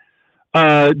Spain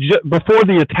before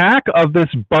the attack of this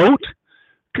boat?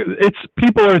 It's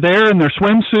people are there in their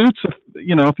swimsuits,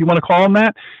 if you want to call them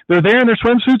that. They're there in their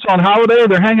swimsuits on holiday.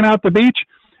 They're hanging out at the beach.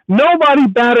 Nobody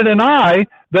batted an eye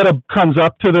that comes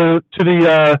up to the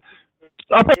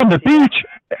up on the beach,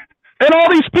 and all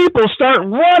these people start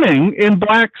running in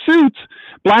black suits,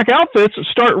 black outfits,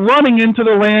 start running into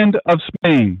the land of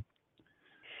Spain.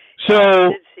 So, I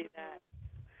did see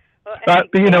that.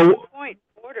 Well, point,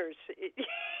 borders.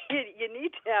 You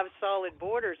need to have solid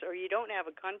borders, or you don't have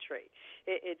a country.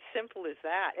 It's simple as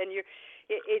that. And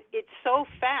it's so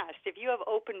fast. If you have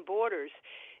open borders,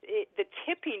 the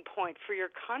tipping point for your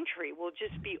country will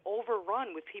just be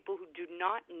overrun with people who do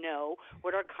not know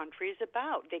what our country is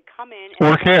about. They come in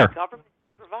and the government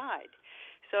provide.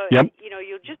 So,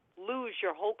 you'll just lose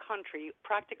your whole country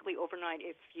practically overnight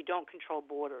if you don't control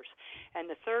borders. And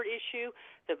the third issue,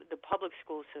 the public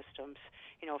school systems,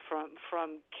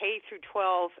 from K through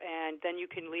 12, and then you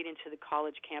can lead into the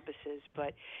college campuses.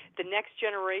 But the next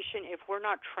generation, if we're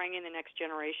not training the next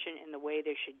generation in the way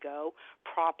they should go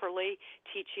properly,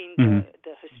 teaching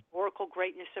the historical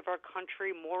greatness of our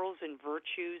country, morals and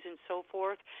virtues and so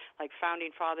forth, like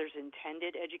Founding Fathers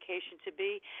intended education to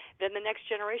be, then the next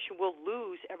generation will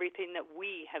lose everything that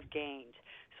we have gained.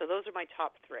 So those are my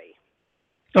top three.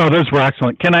 Oh, those were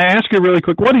excellent. Can I ask you really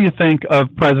quick, what do you think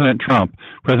of President Trump,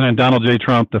 President Donald J.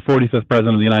 Trump, the 45th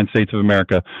President of the United States of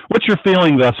America? What's your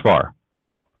feeling thus far?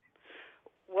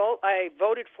 Well, I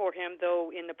voted for him,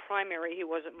 though in the primary he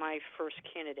wasn't my first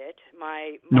candidate.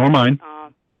 Nor mine.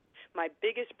 My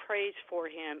biggest praise for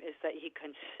him is that he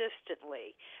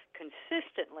consistently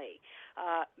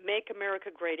make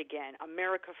America great again.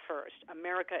 America first.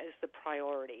 America is the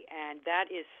priority, and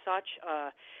that is such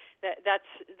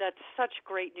that's such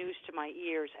great news to my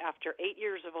ears after 8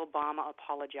 years of Obama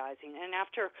apologizing, and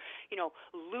after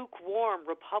lukewarm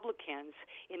Republicans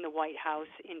in the White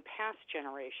House in past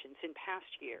generations, in past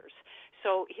years.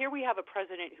 So here we have a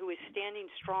president who is standing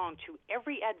strong to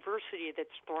every adversity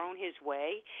that's thrown his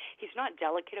way. He's not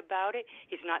delicate about it.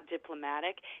 He's not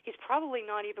diplomatic. He's probably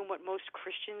not even what most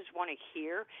Christians want to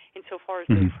hear insofar as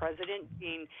the president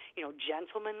being,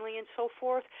 gentlemanly and so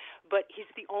forth. But he's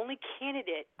the only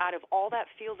candidate out of all that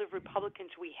field of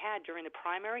Republicans we had during the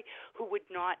primary who would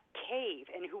not cave,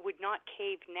 and who would not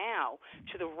cave now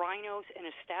to the rhinos and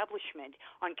establishment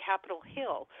on Capitol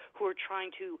Hill who are trying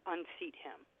to unseat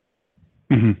him.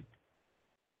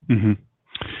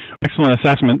 Excellent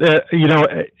assessment.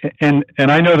 And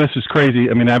I know this is crazy.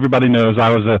 I mean, everybody knows I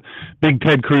was a big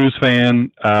Ted Cruz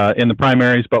fan in the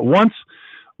primaries, but once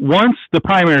the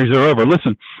primaries are over,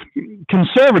 listen,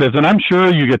 conservatives, and I'm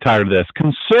sure you get tired of this,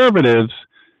 conservatives,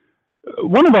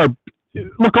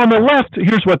 look on the left,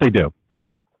 here's what they do.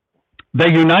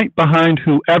 They unite behind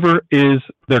whoever is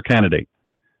their candidate.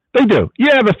 They do. You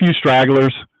have a few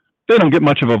stragglers. They don't get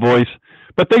much of a voice,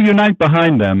 but they unite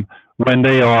behind them when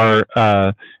they are,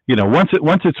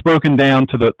 once it's broken down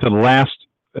to the last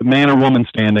man or woman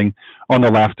standing on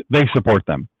the left, they support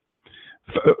them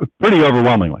pretty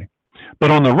overwhelmingly.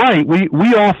 But on the right,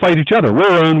 we all fight each other. We're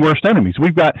our own worst enemies.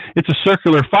 It's a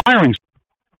circular firing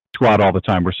squad all the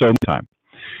time. We're so time,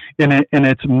 and it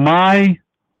is my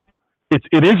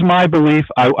belief.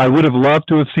 I would have loved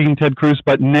to have seen Ted Cruz,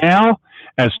 but now,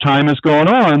 as time has gone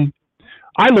on,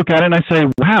 I look at it and I say,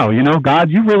 wow, God,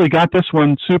 you really got this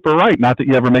one super right. Not that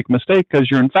you ever make a mistake because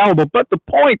you're infallible. But the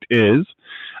point is,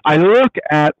 I look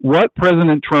at what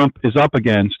President Trump is up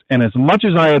against, and as much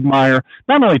as I admire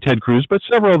not only Ted Cruz, but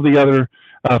several of the other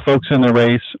folks in the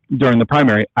race during the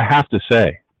primary, I have to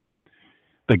say,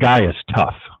 the guy is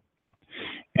tough.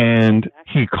 And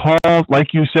he calls,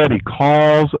 like you said, he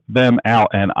calls them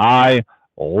out, and I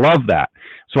love that.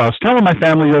 So I was telling my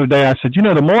family the other day, I said,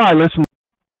 the more I listen to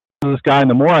this guy and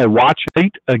the more I watch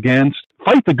fight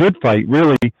the good fight,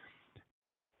 really,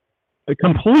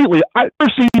 completely, I've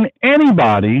never seen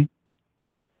anybody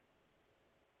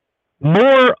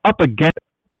more up against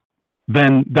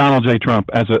than Donald J. Trump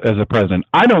as a president.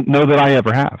 I don't know that I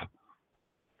ever have.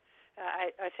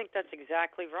 I think that's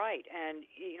exactly right. And,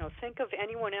 think of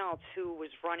anyone else who was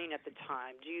running at the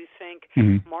time. Do you think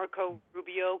Marco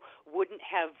Rubio wouldn't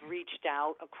have reached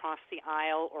out across the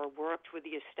aisle or worked with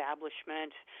the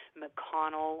establishment,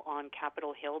 McConnell on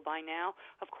Capitol Hill by now?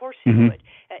 Of course he would.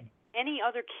 any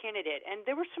other candidate, and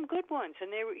there were some good ones,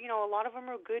 and they were, you know, a lot of them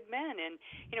were good men, and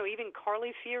you know, even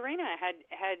Carly Fiorina had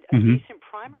a decent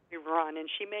primary run, and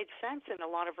she made sense in a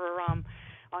lot of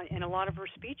her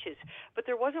speeches. But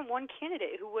there wasn't one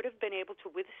candidate who would have been able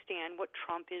to withstand what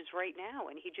Trump is right now,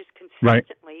 and he just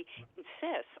consistently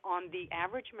insists on the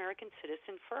average American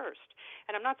citizen first.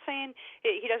 And I'm not saying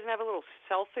he doesn't have a little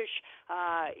selfish,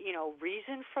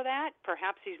 reason for that.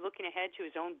 Perhaps he's looking ahead to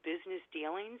his own business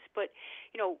dealings, but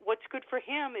you know, what's good for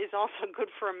him is also good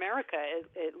for America,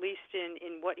 at least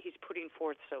in what he's putting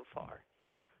forth so far.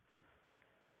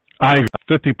 I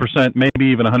 50%, maybe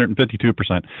even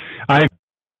 152%. I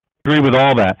agree with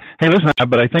all that. Hey, listen,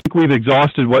 but I think we've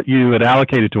exhausted what you had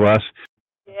allocated to us.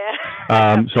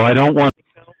 Yeah. So I don't want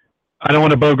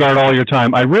to bogart all your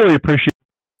time. I really appreciate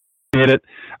it.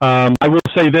 I will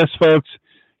say this, folks.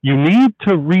 You need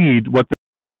to read what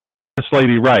this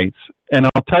lady writes, and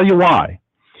I'll tell you why.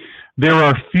 There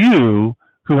are few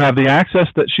who have the access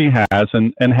that she has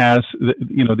and has,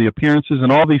 the appearances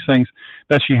and all these things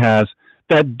that she has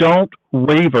that don't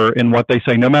waver in what they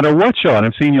say, no matter what show. And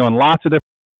I've seen you on lots of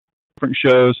different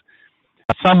shows.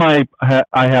 Some I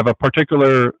have a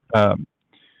particular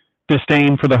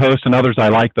disdain for the host, and others I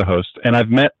like the host, and I've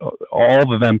met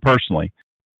all of them personally.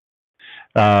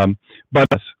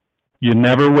 But you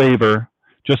never waver,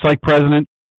 just like President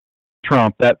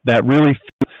Trump. That really,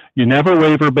 you never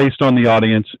waver based on the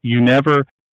audience.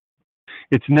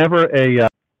 It's never a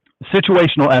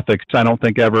situational ethics. I don't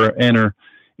think ever enter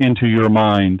into your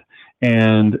mind.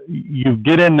 And you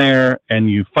get in there and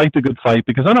you fight the good fight,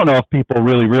 because I don't know if people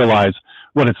really realize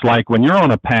what it's like when you're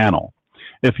on a panel.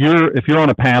 If you're on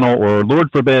a panel, or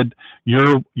Lord forbid,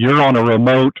 you're on a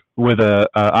remote with a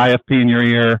IFP in your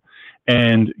ear,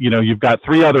 and you've got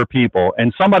three other people,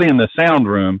 and somebody in the sound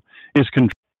room is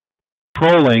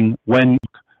controlling when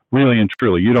really and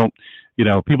truly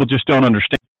people just don't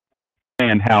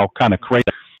understand how kind of crazy.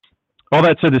 All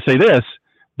that said to say this,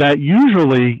 that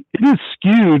usually it is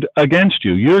skewed against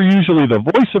you. You're usually the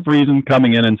voice of reason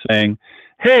coming in and saying,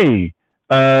 hey,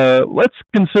 let's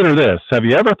consider this. Have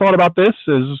you ever thought about this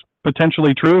as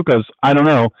potentially true? Because I don't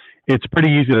know. It's pretty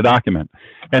easy to document.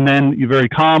 And then you very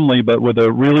calmly, but with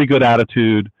a really good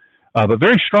attitude, but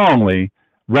very strongly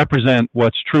represent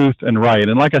what's truth and right.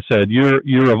 And like I said,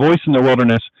 you're a voice in the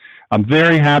wilderness. I'm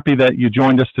very happy that you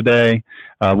joined us today.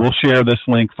 We'll share this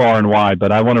link far and wide,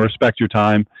 but I want to respect your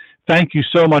time. Thank you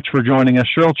so much for joining us.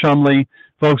 Cheryl Chumley,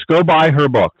 folks, go buy her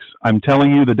books. I'm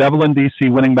telling you, The Devil in D.C.,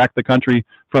 Winning Back the Country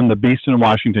from the Beast in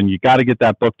Washington. You got to get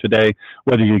that book today,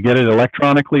 whether you get it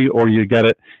electronically or you get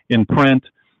it in print.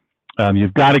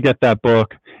 You've got to get that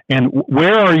book. And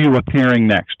where are you appearing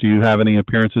next? Do you have any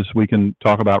appearances we can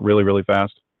talk about really, really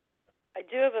fast? I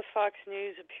do have a Fox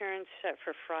News appearance set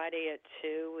for Friday at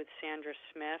 2 with Sandra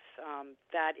Smith.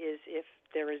 That is if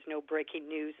there is no breaking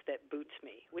news that boots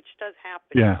me, which does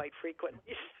happen quite frequently.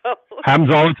 So.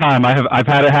 Happens all the time. I've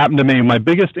had it happen to me. My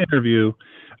biggest interview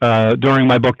during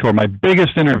my book tour,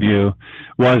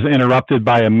 was interrupted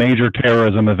by a major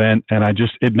terrorism event, and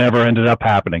it never ended up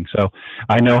happening. So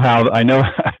I know how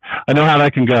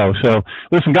that can go. So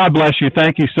listen, God bless you.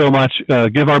 Thank you so much.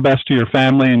 Give our best to your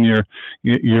family and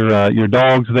your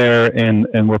dogs there,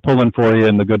 and we're pulling for you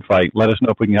in the good fight. Let us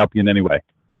know if we can help you in any way.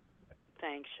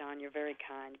 Thanks, Sean. You're very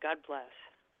kind. God bless.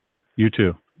 You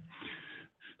too.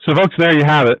 So, folks, there you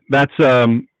have it. That's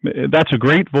a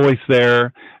great voice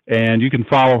there, and you can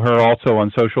follow her also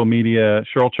on social media,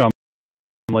 Cheryl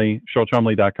Chumley,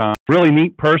 CherylChumley.com. Really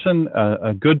neat person,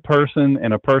 a good person,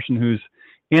 and a person who's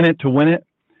in it to win it.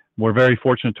 We're very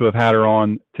fortunate to have had her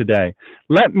on today.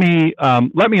 Let me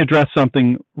address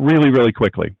something really, really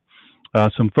quickly.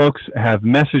 Some folks have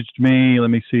messaged me.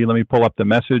 Let me see. Let me pull up the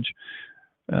message.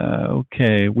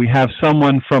 Okay, we have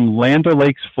someone from Land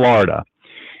O'Lakes, Florida.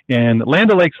 And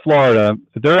Land O'Lakes, Florida,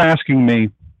 they're asking me,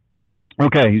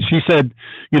 okay, she said,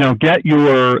 get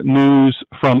your news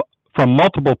from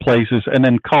multiple places and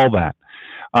then call that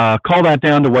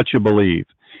down to what you believe.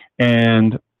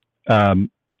 And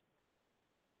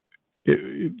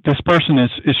this person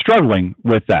is struggling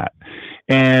with that.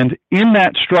 And in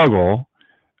that struggle,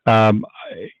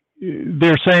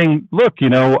 they're saying, look,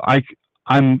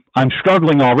 I'm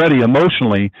struggling already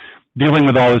emotionally dealing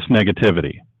with all this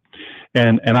negativity.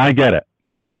 And I get it.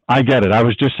 I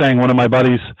was just saying, one of my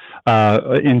buddies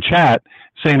in chat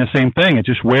saying the same thing. It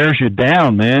just wears you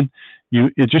down, man.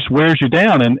 It just wears you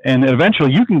down, and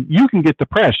eventually you can get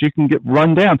depressed. You can get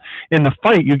run down in the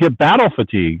fight. You get battle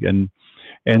fatigue, and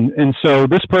so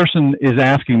this person is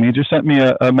asking me, just sent me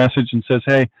a message and says,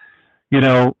 hey,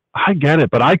 I get it,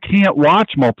 but I can't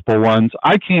watch multiple ones.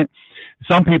 I can't.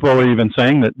 Some people are even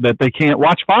saying that they can't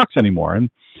watch Fox anymore,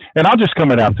 and I'll just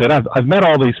come it out to it. I've met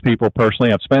all these people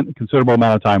personally. I've spent a considerable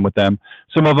amount of time with them.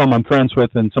 Some of them I'm friends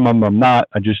with, and some of them I'm not.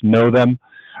 I just know them.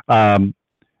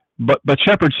 But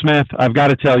Shepard Smith, I've got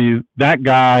to tell you, that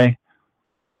guy,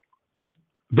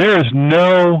 there is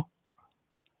no.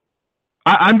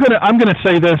 I'm gonna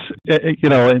say this, you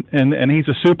know, and he's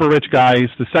a super rich guy. He's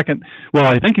the second. Well,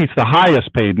 I think he's the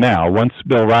highest paid now. Once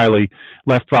Bill Riley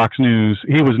left Fox News,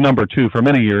 he was number 2 for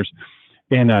many years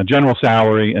in general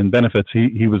salary and benefits.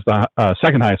 He was the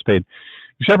second highest paid.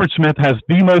 Shepard Smith has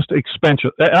the most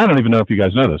expensive. I don't even know if you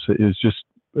guys know this. It's just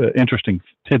interesting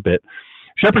tidbit.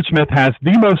 Shepard Smith has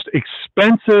the most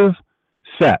expensive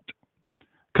set,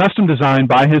 custom designed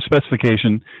by his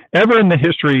specification, ever in the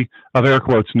history of air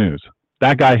quotes news.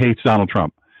 That guy hates Donald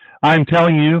Trump. I'm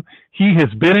telling you, he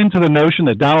has bit into the notion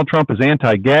that Donald Trump is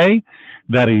anti-gay,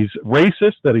 that he's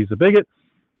racist, that he's a bigot.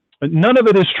 None of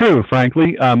it is true,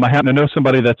 frankly. I happen to know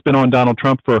somebody that's been on Donald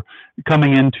Trump for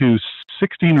coming into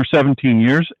 16 or 17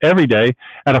 years every day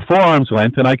at a forearm's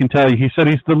length, and I can tell you, he said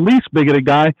he's the least bigoted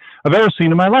guy I've ever seen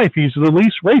in my life. He's the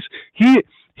least racist. He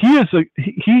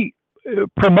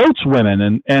promotes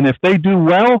women, and if they do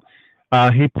well,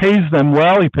 he pays them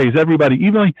well. He pays everybody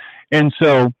evenly. And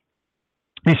so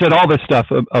he said all this stuff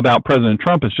about President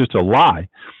Trump is just a lie.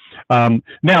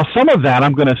 Now, some of that,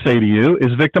 I'm going to say to you,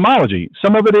 is victimology.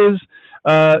 Some of it is,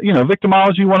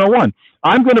 victimology 101.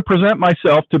 I'm going to present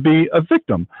myself to be a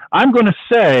victim. I'm going to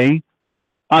say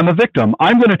I'm a victim.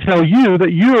 I'm going to tell you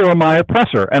that you are my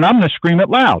oppressor, and I'm going to scream it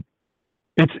loud.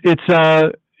 It's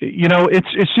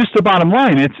just the bottom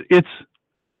line. It's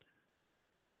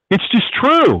just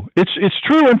true. It's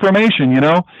true information,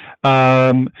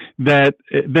 that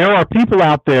there are people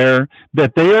out there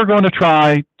that they are going to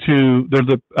try to,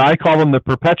 I call them the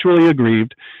perpetually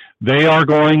aggrieved. They are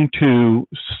going to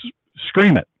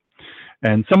scream it.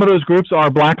 And some of those groups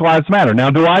are Black Lives Matter. Now,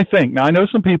 I know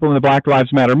some people in the Black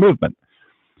Lives Matter movement.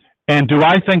 And do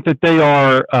I think that they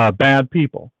are bad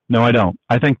people? No, I don't.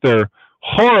 I think they're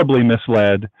horribly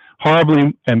misled,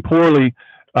 horribly and poorly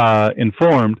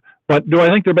informed. But do I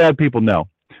think they're bad people? No.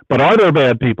 But are there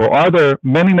bad people? Are there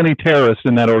many, many terrorists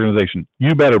in that organization?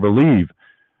 You better believe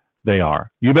they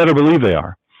are. You better believe they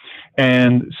are.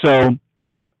 And so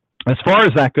as far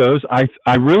as that goes,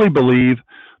 I really believe,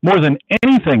 more than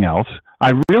anything else,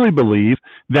 I really believe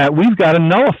that we've got to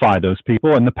nullify those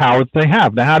people and the power that they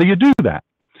have. Now, how do you do that?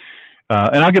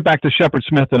 And I'll get back to Shepard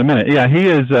Smith in a minute. Yeah, he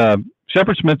is...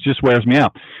 Shepard Smith just wears me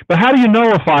out. But how do you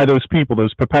nullify those people,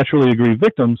 those perpetually aggrieved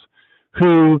victims,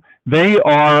 who they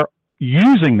are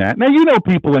using that? Now, you know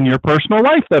people in your personal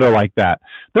life that are like that.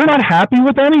 They're not happy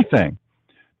with anything.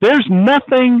 There's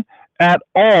nothing at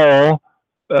all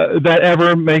that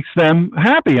ever makes them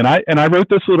happy. And I wrote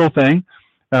this little thing.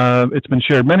 It's been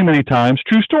shared many, many times.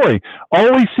 True story.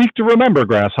 Always seek to remember,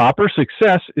 grasshopper.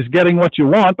 Success is getting what you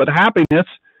want, but happiness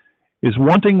is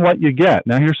wanting what you get.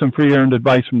 Now, here's some free-earned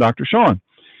advice from Dr. Sean.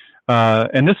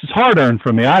 And this is hard-earned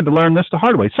for me. I had to learn this the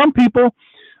hard way. Some people,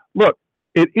 look,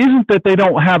 it isn't that they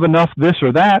don't have enough this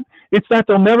or that. It's that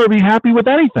they'll never be happy with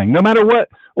anything, no matter what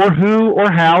or who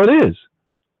or how it is.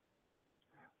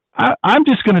 I'm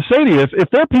just going to say to you, if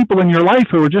there are people in your life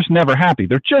who are just never happy,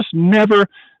 they're just never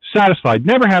satisfied,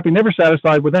 never happy, never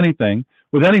satisfied with anything,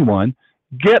 with anyone,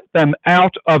 get them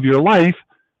out of your life.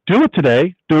 Do it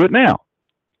today. Do it now.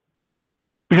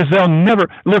 Because they'll never,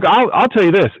 look, I'll tell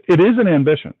you this, it is an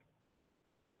ambition.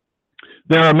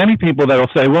 There are many people that will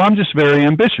say, well, I'm just very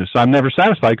ambitious. I'm never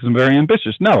satisfied because I'm very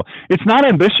ambitious. No, it's not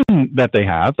ambition that they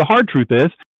have. The hard truth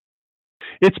is,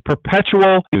 it's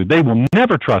perpetual. They will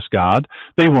never trust God.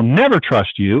 They will never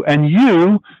trust you, and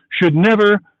you should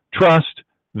never trust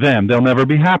them. They'll never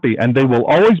be happy, and they will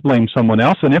always blame someone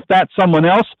else. And if that someone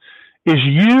else is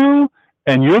you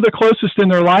and you're the closest in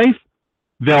their life,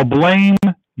 they'll blame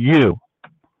you.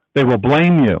 They will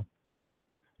blame you.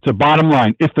 It's a bottom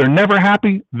line. If they're never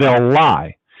happy, they'll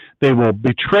lie. They will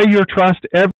betray your trust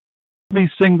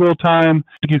every single time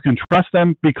you can trust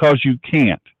them because you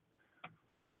can't.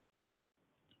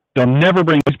 They'll never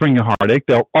bring you heartache.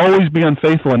 They'll always be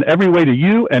unfaithful in every way to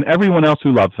you and everyone else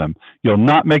who loves them. You'll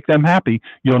not make them happy.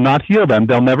 You'll not heal them.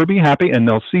 They'll never be happy, and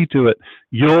they'll see to it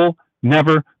you'll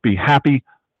never be happy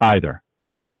either.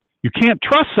 You can't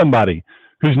trust somebody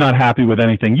who's not happy with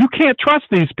anything. You can't trust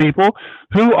these people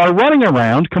who are running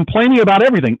around complaining about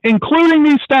everything, including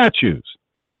these statues.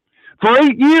 For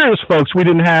 8 years, folks, we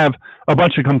didn't have a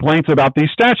bunch of complaints about these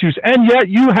statues, and yet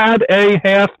you had a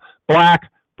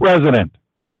half-black president.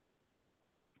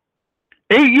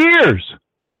 8 years.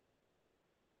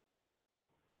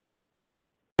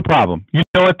 problem. You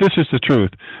know what? This is the truth.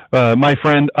 My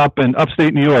friend up in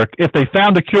upstate New York, if they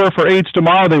found a cure for AIDS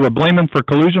tomorrow, they would blame him for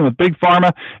collusion with Big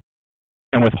Pharma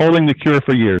and withholding the cure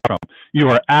for years. You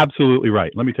are absolutely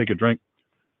right. Let me take a drink.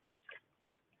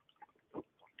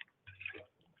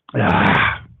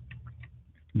 That's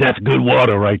good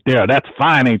water right there. That's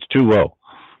fine H2O.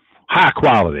 High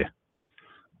quality.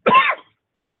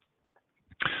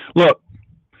 Look,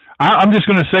 I'm just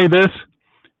going to say this.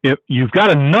 If you've got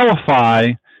to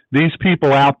nullify these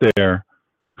people out there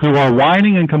who are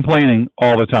whining and complaining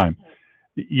all the time.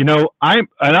 You know, I'm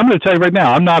going to tell you right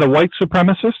now, I'm not a white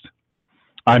supremacist.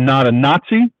 I'm not a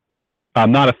Nazi.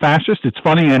 I'm not a fascist. It's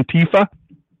funny, Antifa.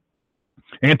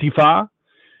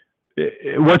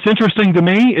 What's interesting to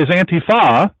me is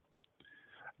Antifa,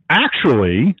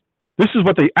 actually, this is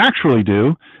what they actually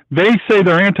do. They say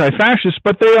they're anti-fascist,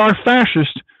 but they are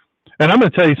fascist. And I'm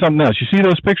going to tell you something else. You see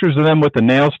those pictures of them with the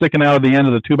nails sticking out of the end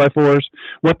of the 2x4s?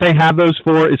 What they have those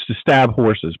for is to stab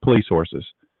horses, police horses,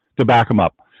 to back them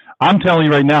up. I'm telling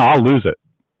you right now, I'll lose it.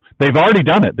 They've already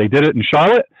done it. They did it in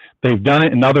Charlotte. They've done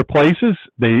it in other places.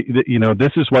 You know,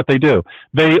 this is what they do.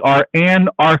 They are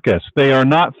anarchists. They are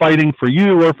not fighting for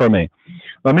you or for me.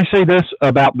 Let me say this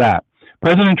about that.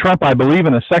 President Trump, I believe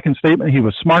in a second statement, he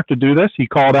was smart to do this. He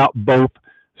called out both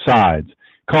sides.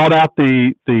 Called out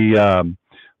the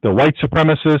white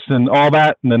supremacists and all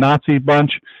that, and the Nazi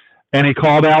bunch, and he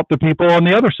called out the people on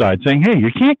the other side, saying, hey, you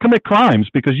can't commit crimes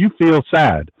because you feel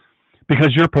sad,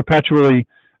 because you're perpetually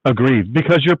aggrieved,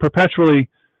 because you're perpetually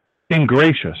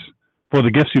ingracious for the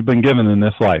gifts you've been given in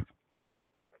this life.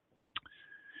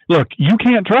 Look, you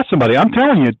can't trust somebody. I'm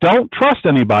telling you, don't trust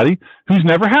anybody who's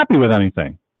never happy with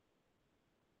anything.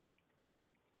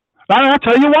 I'll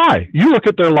tell you why. You look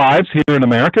at their lives here in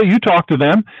America, you talk to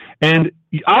them, and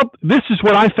this is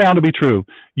what I found to be true.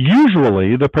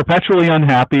 Usually, the perpetually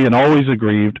unhappy and always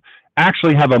aggrieved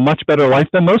actually have a much better life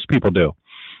than most people do.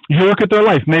 You look at their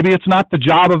life. Maybe it's not the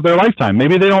job of their lifetime.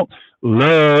 Maybe they don't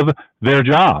love their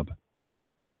job.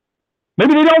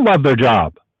 Maybe they don't love their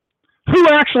job. Who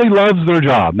actually loves their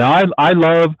job? Now, I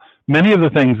love many of the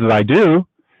things that I do,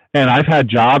 and I've had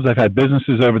jobs, I've had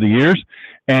businesses over the years,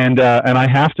 and I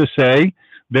have to say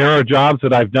there are jobs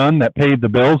that I've done that paid the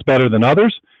bills better than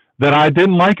others that I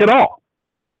didn't like at all.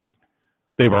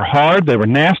 They were hard, they were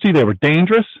nasty, they were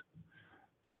dangerous.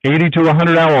 80 to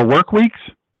 100-hour work weeks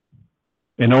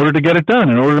in order to get it done,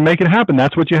 in order to make it happen.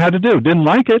 That's what you had to do. Didn't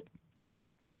like it.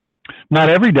 Not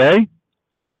every day.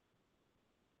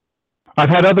 I've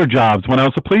had other jobs when I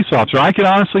was a police officer. I can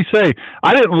honestly say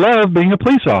I didn't love being a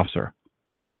police officer.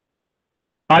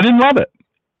 I didn't love it.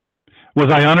 Was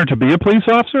I honored to be a police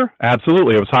officer?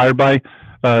 Absolutely. I was hired by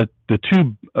the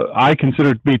two I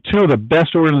consider to be two of the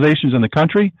best organizations in the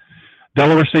country,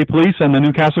 Delaware State Police and the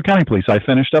Newcastle County Police. I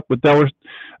finished up with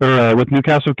with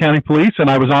Newcastle County Police, and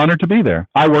I was honored to be there.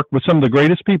 I worked with some of the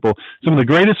greatest people, some of the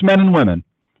greatest men and women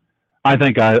I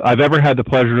think I've ever had the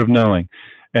pleasure of knowing.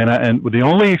 And the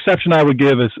only exception I would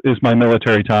give is my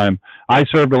military time. I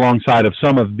served alongside of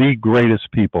some of the greatest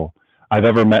people I've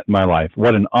ever met in my life.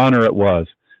 What an honor it was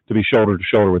to be shoulder to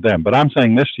shoulder with them. But I'm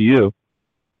saying this to you.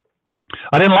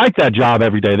 I didn't like that job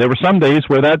every day. There were some days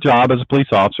where that job as a police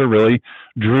officer really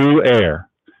drew air.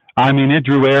 I mean, it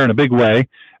drew air in a big way.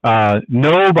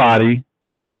 Nobody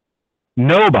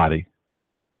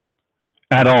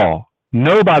at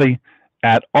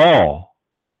all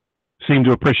seem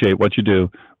to appreciate what you do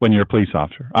when you're a police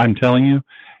officer. I'm telling you,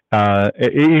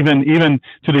 even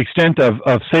to the extent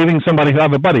of saving somebody. I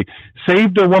have a buddy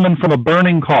saved a woman from a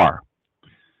burning car.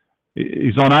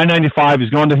 He's on I-95. He's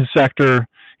going to his sector.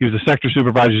 He was a sector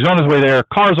supervisor. He's on his way there.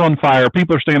 Car's on fire.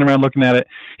 People are standing around looking at it.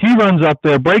 He runs up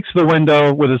there, breaks the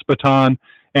window with his baton,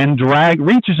 and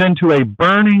reaches into a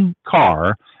burning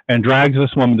car and drags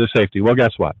this woman to safety. Well,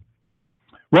 guess what?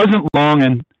 Wasn't long,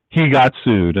 and he got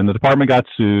sued, and the department got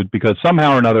sued because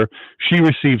somehow or another she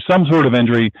received some sort of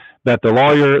injury that the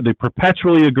lawyer, the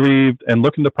perpetually aggrieved and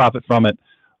looking to profit from it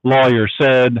lawyer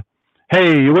said,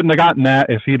 hey, you wouldn't have gotten that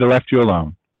if he'd have left you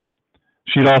alone.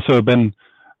 She'd also been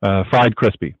fried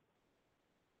crispy.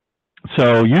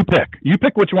 So you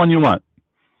pick which one you want.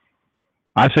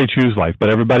 I say choose life,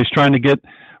 but everybody's trying to get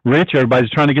rich.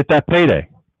 Everybody's trying to get that payday.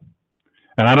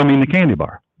 And I don't mean the candy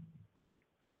bar.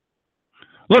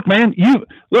 Look, man, you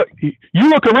look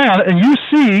around and you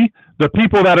see the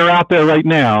people that are out there right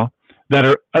now that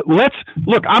are, I'm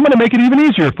going to make it even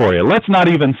easier for you. Let's not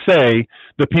even say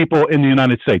the people in the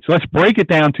United States. Let's break it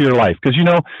down to your life. Because,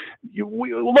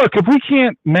 look, if we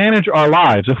can't manage our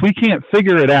lives, if we can't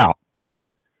figure it out,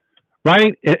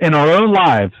 right, in our own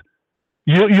lives,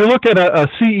 you look at a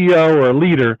CEO or a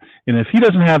leader, and if he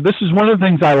doesn't have, this is one of the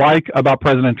things I like about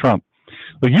President Trump.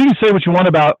 But you can say what you want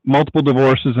about multiple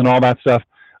divorces and all that stuff.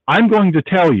 I'm going to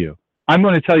tell you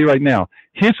right now,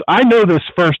 I know this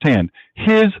firsthand.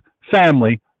 His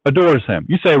family adores him.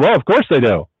 You say, well, of course they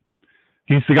do.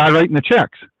 He's the guy writing the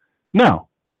checks. No.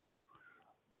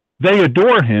 They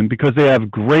adore him because they have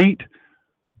great,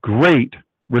 great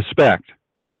respect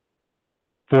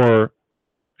for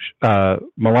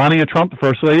Melania Trump, the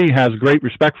First Lady, has great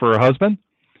respect for her husband.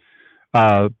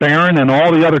 Barron and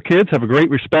all the other kids have a great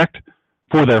respect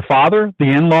for their father. The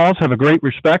in-laws have a great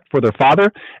respect for their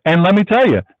father. And let me tell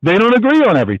you, they don't agree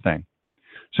on everything.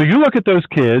 So you look at those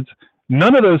kids,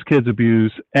 none of those kids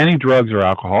abuse any drugs or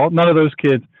alcohol. None of those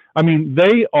kids, I mean,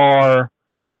 they are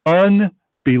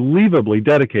unbelievably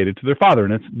dedicated to their father,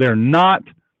 and they're not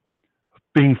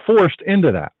being forced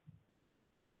into that.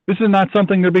 This is not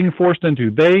something they're being forced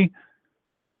into. They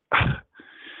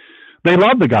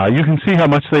love the guy. You can see how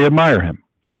much they admire him.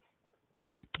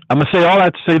 I'm going to say all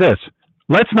that to say this.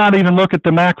 Let's not even look at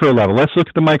the macro level. Let's look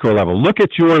at the micro level. Look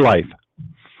at your life.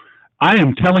 I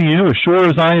am telling you, as sure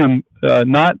as I am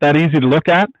not that easy to look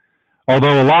at,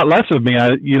 although a lot less of me.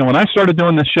 When I started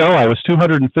doing this show, I was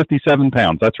 257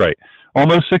 pounds. That's right.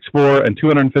 Almost 6'4" and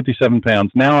 257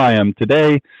 pounds. Now I am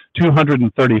today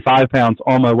 235 pounds,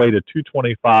 on my way to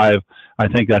 225. I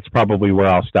think that's probably where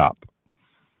I'll stop.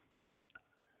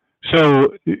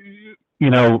 So,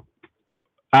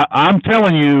 I'm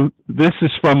telling you, this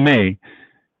is from me.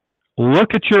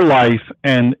 Look at your life,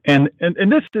 and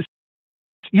this is,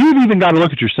 you've even got to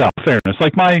look at yourself. Fairness,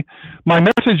 like my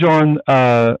message on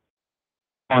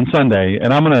Sunday,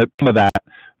 and I'm going to come to that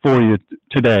for you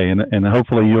today, and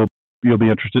hopefully you'll be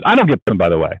interested. I don't get them, by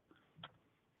the way.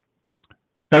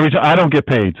 Every time I don't get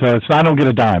paid, so I don't get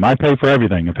a dime. I pay for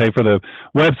everything. I pay for the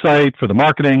website, for the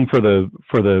marketing, for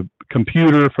the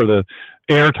computer, for the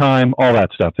airtime, all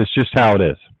that stuff. It's just how it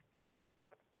is.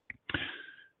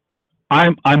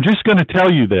 I'm just going to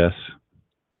tell you this.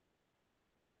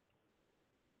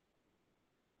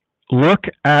 Look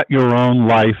at your own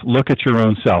life. Look at your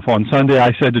own self. On Sunday,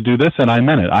 I said to do this, and I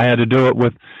meant it. I had to do it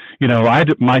with, I had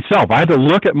to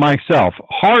look at myself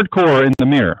hardcore in the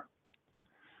mirror.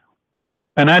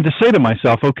 And I had to say to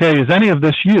myself, okay, is any of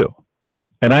this you?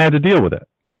 And I had to deal with it.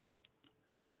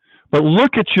 But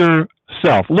look at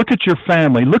yourself. Look at your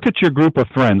family. Look at your group of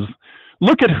friends.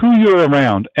 Look at who you're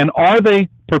around. And are they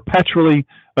perpetually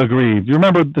aggrieved? You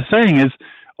remember the saying is,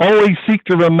 always seek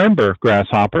to remember,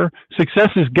 grasshopper. Success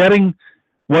is getting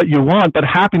what you want, but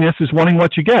happiness is wanting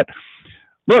what you get.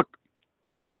 Look,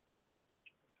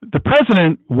 the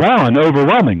president won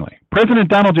overwhelmingly. President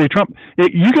Donald J. Trump,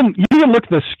 you can look at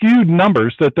the skewed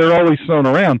numbers that they're always thrown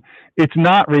around. It's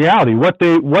not reality. What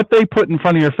they put in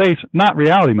front of your face, not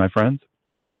reality, my friends.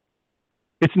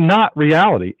 It's not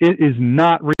reality. It is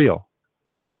not real.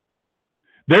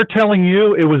 They're telling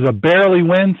you it was a barely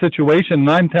win situation, and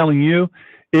I'm telling you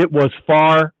it was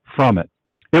far from it.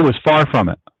 It was far from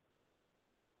it.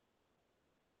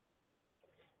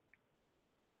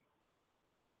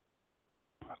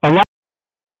 A lot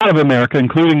of America,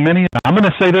 including many, I'm going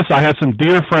to say this, I have some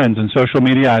dear friends in social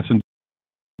media, I have some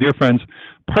dear friends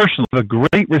personally, a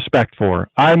great respect for,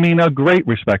 I mean a great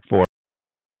respect for,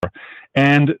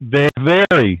 and they're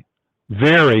very,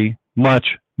 very much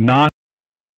not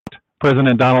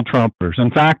President Donald Trumpers. In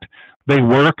fact, they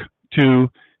work to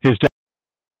his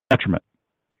detriment.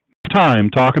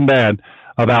 Time talking bad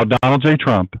about Donald J.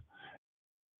 Trump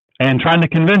and trying to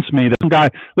convince me that some guy,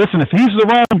 listen, if he's the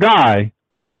wrong guy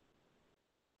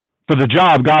for the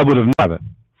job, God would have known it.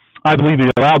 I believe he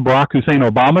allowed Barack Hussein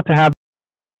Obama to have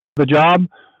the job,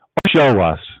 or show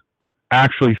us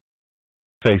actually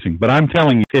facing. But I'm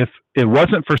telling you, if it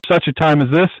wasn't for such a time as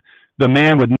this, the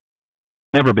man would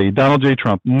never be. Donald J.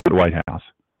 Trump, never the White House.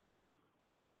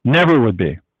 Never would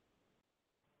be.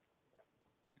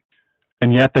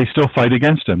 And yet they still fight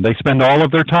against him. They spend all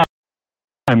of their time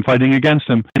fighting against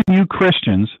him. You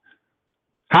Christians,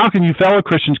 how can you fellow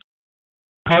Christians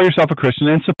call yourself a Christian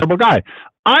and a terrible guy?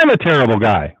 I'm a terrible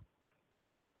guy.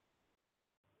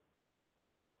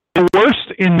 The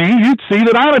worst in me, you'd see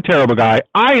that I'm a terrible guy.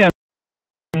 I am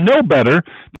no better.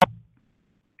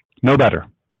 No better.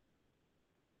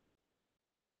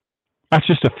 That's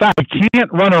just a fact. You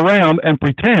can't run around and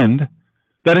pretend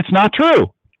that it's not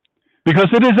true, because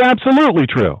it is absolutely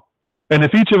true. And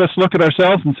if each of us look at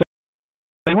ourselves and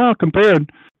say, well,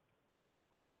 compared,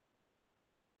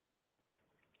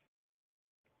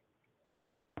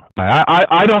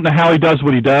 I don't know how he does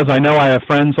what he does. I know I have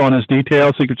friends on his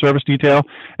detail, Secret Service detail,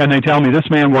 and they tell me this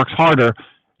man works harder.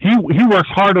 He works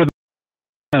harder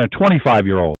than a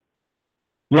 25-year-old,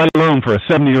 let alone for a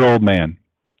 70-year-old man.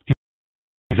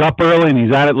 He's up early and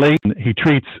he's at it late, and he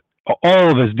treats all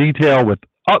of his detail with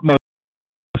utmost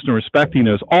respect. He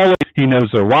knows he knows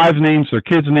their wives' names, their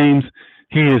kids' names.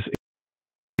 He is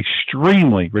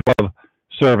extremely of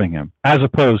serving him, as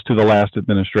opposed to the last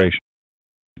administration.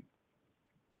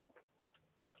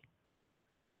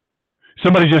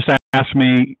 Somebody just asked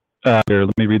me, here,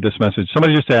 let me read this message.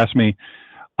 Somebody just asked me,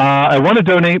 I want to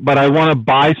donate, but I want to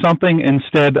buy something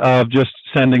instead of just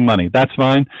sending money. That's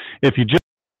fine. If you just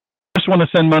want to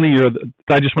send money,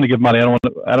 I just want to give money. I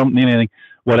don't need anything,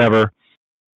 whatever.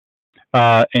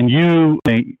 And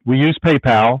we use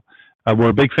PayPal. We're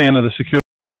a big fan of the security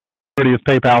of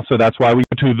PayPal, so that's why we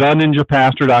go to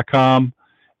theninjapastor.com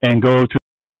and go to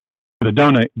the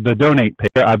donate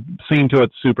page. I've seen to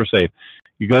it, super safe.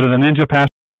 You go to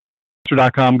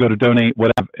theninjapastor.com, go to donate,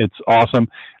 whatever. It's awesome.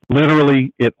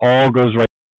 Literally, it all goes right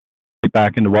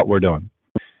back into what we're doing.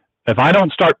 If I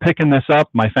don't start picking this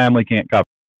up, my family can't cover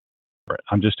it.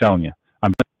 I'm just telling you.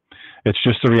 It's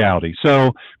just the reality.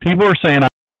 So people are saying, I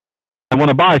want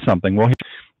to buy something. Well,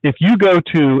 if you go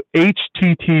to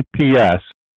HTTPS,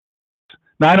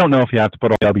 now I don't know if you have to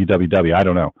put www. I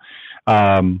don't know.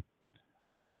 I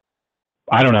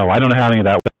don't know how any of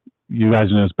that. You guys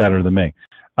know it's better than me.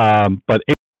 But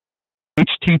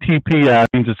HTTPS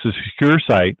means it's a secure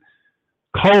site,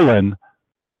 ///SHAWNM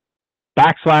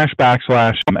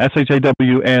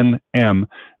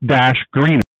 -greener,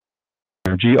 GREENE,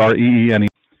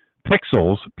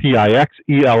 pixels,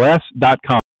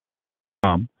 PIXELS.com.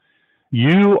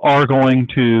 You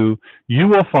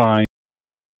will find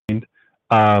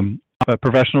a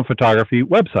professional photography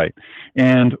website.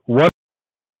 And what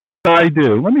I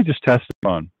do, let me just test it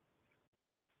on.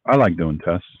 I like doing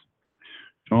tests.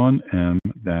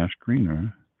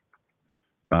 SHAWNM-greener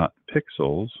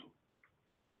pixels.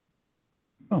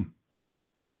 Let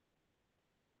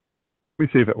me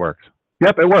see if it works.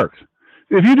 Yep, it works.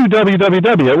 If you do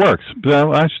www, it works.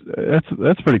 So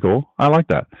that's pretty cool. I like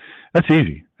that. That's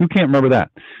easy. Who can't remember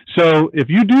that? So if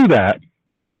you do that,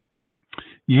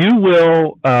 you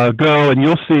will go and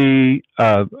you'll see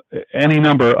any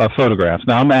number of photographs.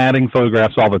 Now, I'm adding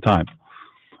photographs all the time.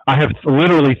 I have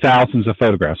literally thousands of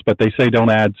photographs, but they say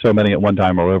don't add so many at one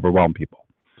time or overwhelm people.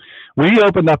 We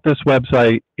opened up this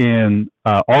website in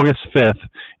August 5th,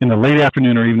 in the late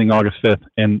afternoon or evening, August 5th,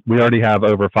 and we already have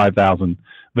over 5,000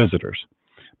 visitors.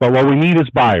 But what we need is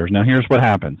buyers. Now, here's what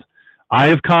happens. I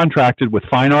have contracted with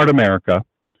Fine Art America.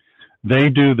 They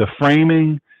do the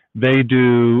framing. They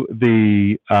do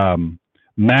the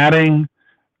matting.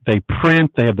 They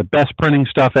print. They have the best printing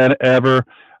stuff ever.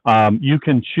 You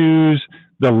can choose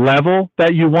the level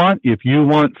that you want. If you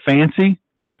want fancy,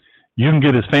 you can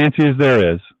get as fancy as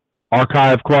there is.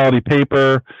 Archive quality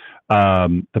paper,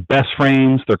 the best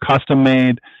frames, they're custom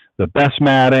made, the best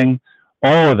matting,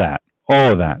 all of that.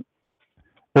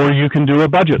 Or you can do a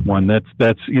budget one that's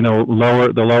the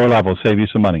lower level, save you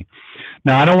some money.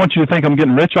 Now, I don't want you to think I'm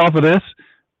getting rich off of this,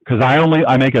 because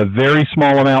I make a very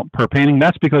small amount per painting.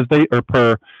 That's because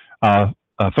per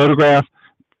photograph,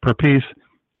 per piece.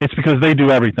 It's because they do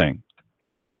everything.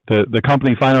 The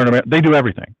company, Fine Art America, they do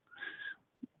everything.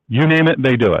 You name it,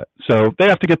 they do it. So they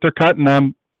have to get their cut, and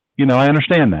I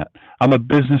understand that. I'm a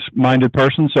business-minded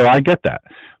person, so I get that.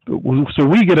 So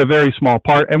we get a very small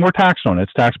part, and we're taxed on it.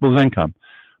 It's taxable as income.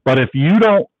 But if you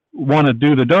don't want to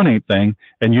do the donate thing,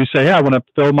 and you say, hey, I want to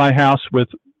fill my house with,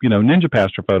 Ninja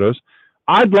Pastor photos,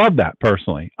 I'd love that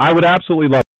personally. I would absolutely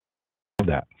love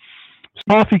that.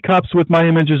 Coffee cups with my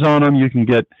images on them. You can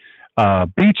get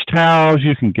beach towels.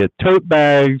 You can get tote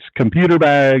bags, computer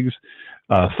bags,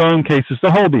 phone cases,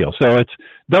 the whole deal. So it's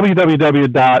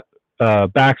www.//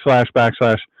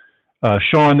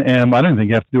 Sean M. I don't think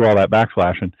you have to do all that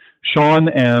backslashing.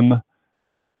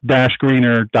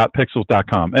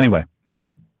 SHAWNM-greener.pixels.com. Anyway,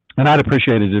 and I'd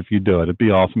appreciate it if you do it. It'd be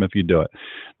awesome if you do it.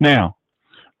 Now,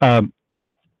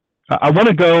 I want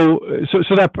to go,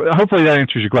 so that hopefully that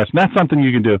answers your question. That's something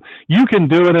you can do. You can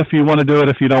do it if you want to do it.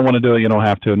 If you don't want to do it, you don't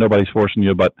have to. Nobody's forcing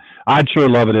you, but I'd sure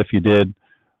love it if you did.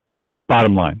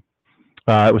 Bottom line.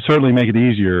 It would certainly make it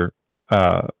easier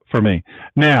for me.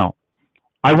 Now,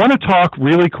 I want to talk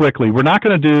really quickly. We're not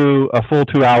going to do a full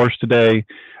 2 hours today.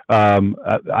 I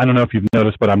don't know if you've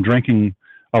noticed, but I'm drinking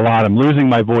a lot. I'm losing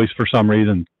my voice for some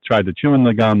reason. Tried to chew in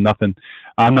the gum, nothing.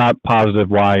 I'm not positive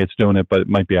why it's doing it, but it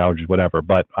might be allergies, whatever.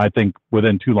 But I think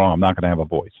within too long, I'm not going to have a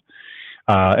voice.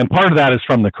 And part of that is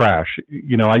from the crash.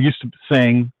 I used to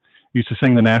sing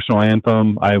the national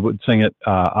anthem. I would sing it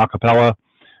a cappella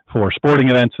for sporting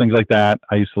events, things like that.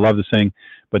 I used to love to sing.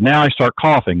 But now I start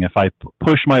coughing. If I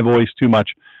push my voice too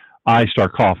much, I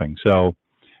start coughing. So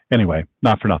anyway,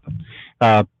 not for nothing.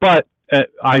 But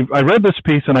I read this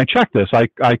piece and I checked this.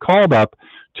 I called up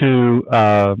to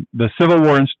the Civil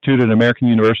War Institute at American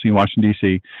University in Washington,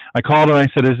 D.C. I called and I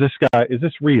said, is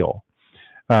this real?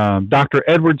 Dr.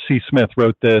 Edward C. Smith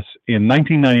wrote this in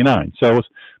 1999. So it was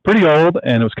pretty old,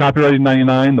 and it was copyrighted in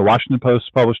 99. The Washington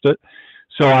Post published it.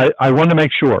 So I wanted to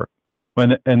make sure,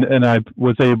 and I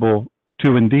was able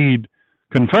to indeed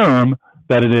confirm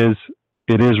that it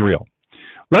is real.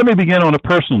 Let me begin on a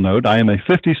personal note. I am a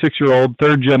 56-year-old,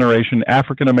 third-generation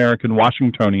African-American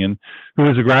Washingtonian who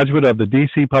is a graduate of the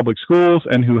D.C. public schools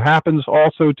and who happens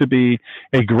also to be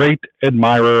a great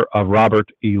admirer of Robert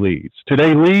E. Lee.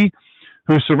 Today, Lee,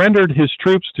 who surrendered his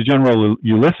troops to General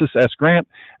Ulysses S. Grant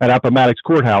at Appomattox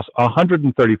Courthouse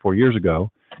 134 years ago,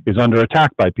 is under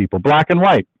attack by people, black and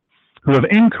white, who have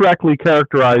incorrectly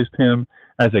characterized him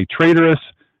as a traitorous,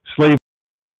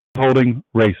 slave-holding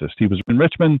racist. He was in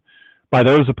Richmond by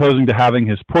those opposing to having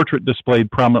his portrait displayed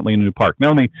prominently in New Park.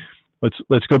 Now,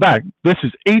 let's go back. This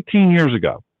is 18 years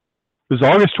ago. This is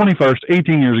August 21st,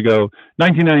 18 years ago,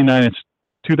 1999. It's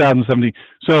 2017.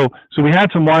 So we had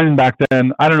some whining back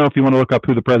then. I don't know if you want to look up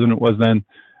who the president was then.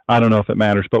 I don't know if it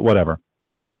matters, but whatever.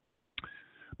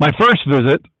 My first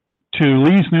visit to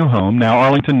Lee's new home, now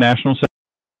Arlington National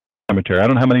Cemetery. I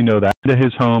don't know how many know that. To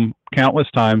his home countless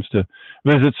times to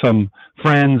visit some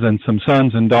friends and some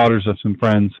sons and daughters of some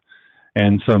friends,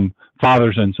 and some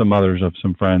fathers and some mothers of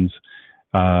some friends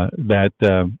that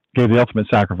gave the ultimate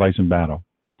sacrifice in battle.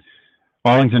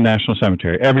 Arlington National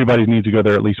Cemetery. Everybody needs to go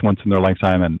there at least once in their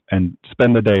lifetime and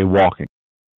spend the day walking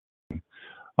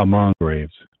among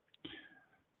graves.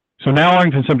 So now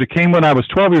Arlington Cemetery came when I was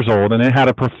 12 years old, and it had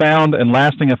a profound and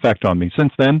lasting effect on me.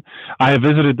 Since then, I have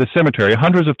visited the cemetery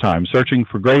hundreds of times, searching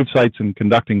for grave sites and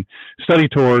conducting study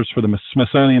tours for the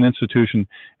Smithsonian Institution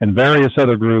and various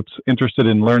other groups interested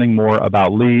in learning more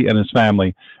about Lee and his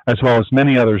family, as well as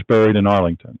many others buried in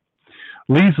Arlington.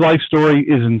 Lee's life story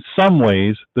is in some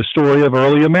ways the story of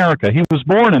early America. He was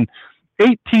born in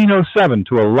 1807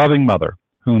 to a loving mother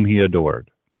whom he adored.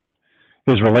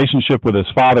 His relationship with his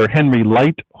father, Henry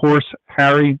Light Horse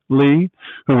Harry Lee,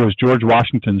 who was George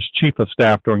Washington's chief of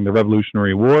staff during the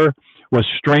Revolutionary War, was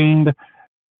strained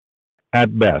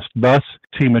at best. Thus,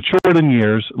 as he matured in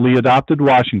years, Lee adopted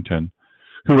Washington,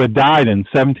 who had died in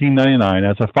 1799,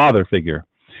 as a father figure,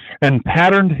 and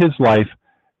patterned his life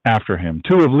after him.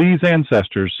 Two of Lee's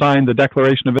ancestors signed the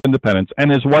Declaration of Independence,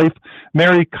 and his wife,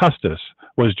 Mary Custis,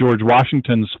 was George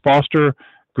Washington's foster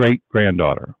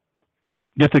great-granddaughter.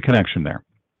 Get the connection there.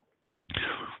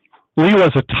 Lee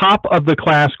was a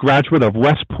top-of-the-class graduate of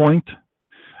West Point,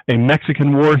 a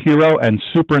Mexican War hero, and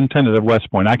superintendent of West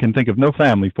Point. I can think of no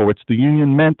family for which the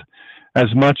Union meant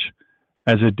as much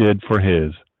as it did for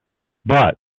his.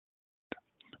 But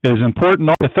it is important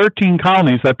that the 13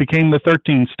 colonies that became the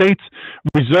 13 states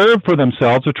reserved for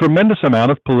themselves a tremendous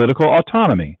amount of political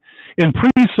autonomy. In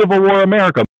pre-Civil War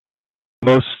America,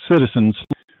 most citizens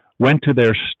went to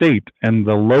their state and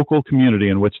the local community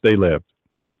in which they lived.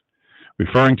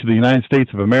 Referring to the United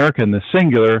States of America in the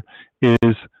singular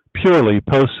is purely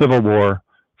post-Civil War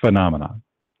phenomenon.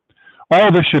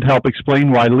 All this should help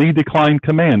explain why Lee declined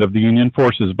command of the Union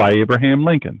forces by Abraham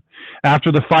Lincoln.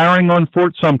 After the firing on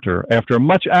Fort Sumter, after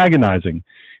much agonizing,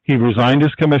 he resigned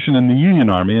his commission in the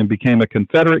Union Army and became a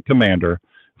Confederate commander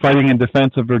fighting in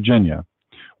defense of Virginia,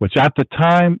 which at the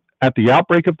time, at the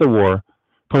outbreak of the war,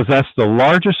 possessed the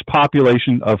largest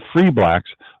population of free blacks,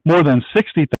 more than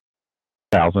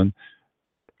 60,000,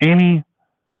 any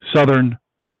southern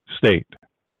state.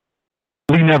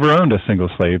 Lee never owned a single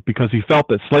slave because he felt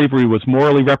that slavery was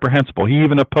morally reprehensible. He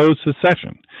even opposed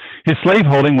secession. His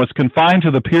slaveholding was confined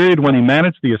to the period when he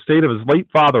managed the estate of his late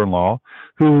father-in-law,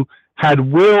 who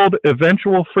had willed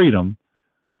eventual freedom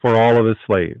for all of his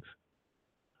slaves.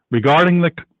 Regarding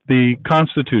the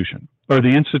Constitution, or the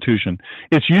institution,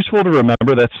 it's useful to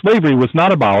remember that slavery was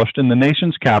not abolished in the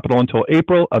nation's capital until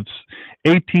April of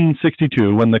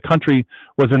 1862, when the country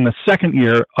was in the second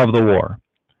year of the war.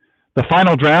 The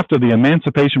final draft of the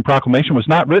Emancipation Proclamation was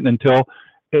not written until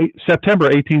September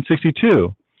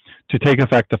 1862 to take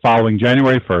effect the following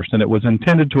January 1st, and it was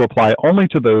intended to apply only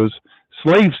to those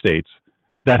slave states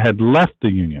that had left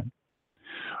the Union.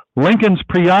 Lincoln's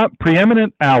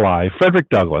preeminent ally, Frederick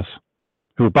Douglass,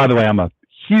 who, by the way, I'm a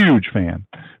huge fan.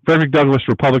 Frederick Douglass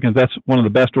Republicans, that's one of the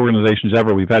best organizations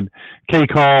ever. We've had Kay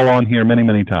Call on here many,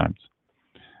 many times.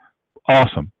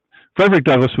 Awesome. Frederick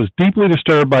Douglass was deeply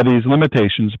disturbed by these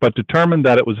limitations, but determined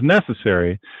that it was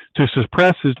necessary to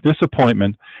suppress his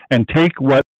disappointment and take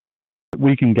what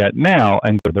we can get now,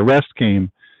 and the rest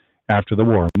came after the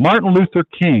war. Martin Luther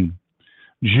King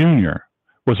Jr.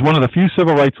 was one of the few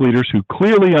civil rights leaders who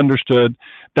clearly understood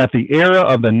that the era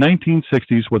of the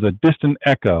 1960s was a distant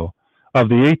echo of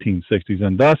the 1860s,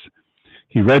 and thus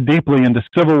He read deeply into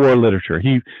Civil War literature.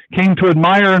 He came to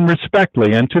admire and respect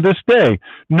Lee, and to this day,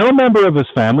 no member of his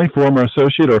family, former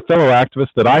associate, or fellow activist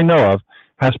that I know of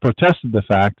has protested the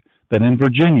fact that in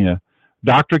Virginia,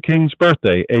 Dr. King's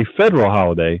birthday, a federal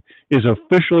holiday, is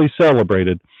officially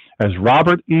celebrated as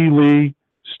Robert E. Lee,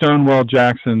 Stonewall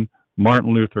Jackson,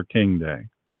 Martin Luther King Day.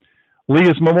 Lee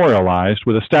is memorialized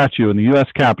with a statue in the U.S.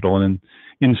 Capitol and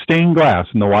in stained glass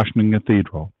in the Washington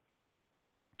Cathedral.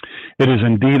 It is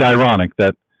indeed ironic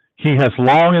that he has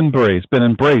long been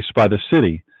embraced by the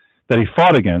city that he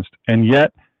fought against, and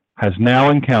yet has now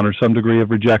encountered some degree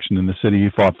of rejection in the city he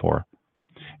fought for.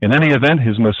 In any event,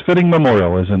 his most fitting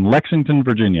memorial is in Lexington,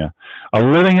 Virginia, a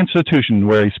living institution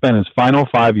where he spent his final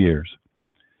 5 years.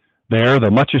 There,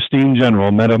 the much-esteemed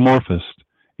general metamorphosed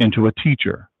into a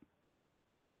teacher,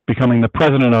 becoming the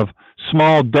president of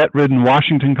small, debt-ridden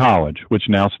Washington College, which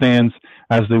now stands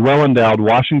as the well-endowed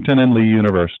Washington and Lee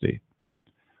University.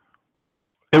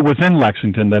 It was in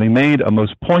Lexington that he made a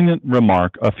most poignant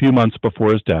remark a few months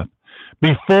before his death.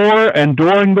 Before and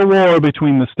during the war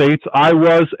between the states, I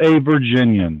was a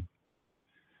Virginian.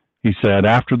 He said,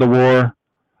 after the war,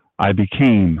 I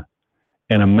became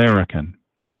an American.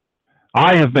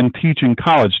 I have been teaching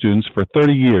college students for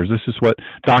 30 years. This is what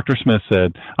Dr. Smith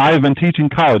said. I have been teaching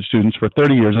college students for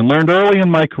 30 years and learned early in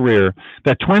my career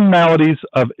that twin maladies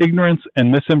of ignorance and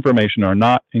misinformation are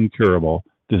not incurable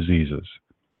diseases.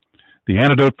 The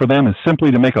antidote for them is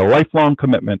simply to make a lifelong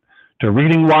commitment to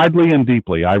reading widely and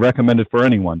deeply. I recommend it for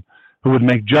anyone who would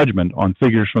make judgment on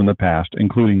figures from the past,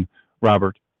 including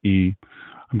Robert E.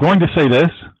 I'm going to say this,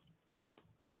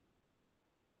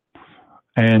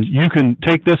 and you can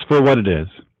take this for what it is.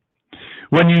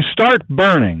 When you start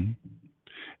burning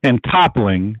and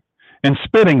toppling and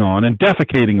spitting on and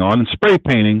defecating on and spray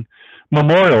painting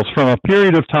memorials from a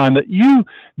period of time that you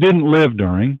didn't live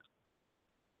during,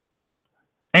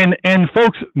 and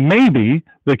folks, maybe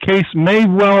the case may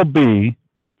well be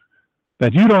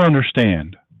that you don't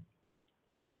understand.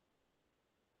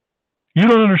 You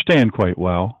don't understand quite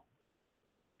well,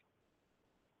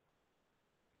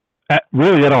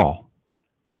 really at all.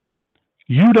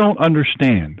 You don't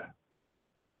understand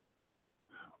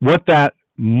what that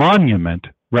monument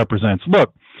represents.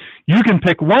 Look, you can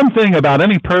pick one thing about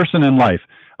any person in life.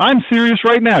 I'm serious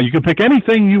right now. You can pick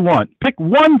anything you want. Pick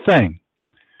one thing.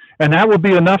 And that would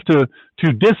be enough to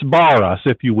disbar us,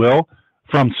 if you will,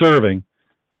 from serving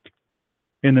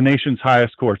in the nation's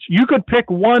highest courts. You could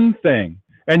pick one thing.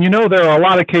 And you know, there are a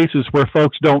lot of cases where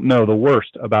folks don't know the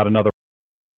worst about another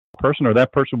person, or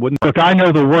that person wouldn't. Look, I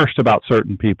know the worst about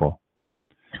certain people,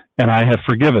 and I have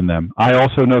forgiven them. I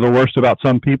also know the worst about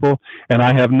some people, and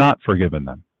I have not forgiven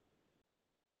them.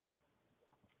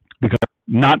 Because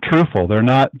they're not truthful.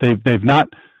 They've not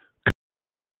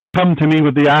come to me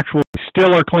with the actual,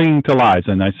 still are clinging to lies.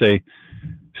 And I say,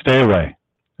 stay away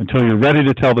until you're ready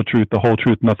to tell the truth, the whole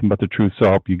truth, nothing but the truth, so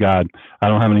help you God. I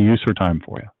don't have any use or time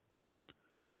for you.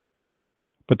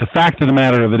 But the fact of the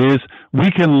matter of it is,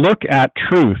 we can look at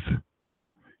truth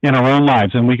in our own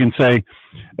lives and we can say,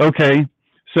 okay,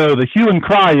 so the hue and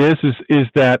cry is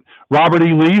that Robert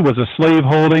E. Lee was a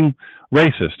slave-holding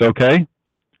racist, okay?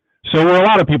 So were a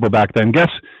lot of people back then. Guess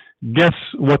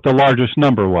what the largest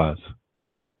number was?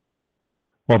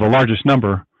 Well, the largest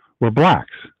number were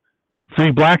blacks.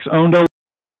 Free blacks owned a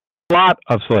lot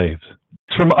of slaves.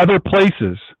 From other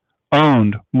places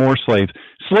owned more slaves.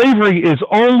 Slavery is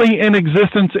only in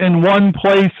existence in one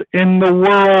place in the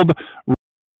world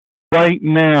right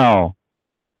now.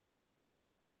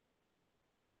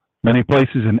 Many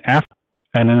places in Africa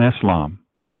and in Islam.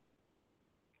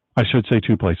 I should say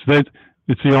two places.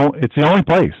 It's the only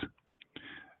place.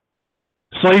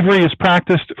 Slavery is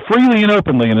practiced freely and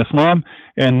openly in Islam,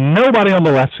 and nobody on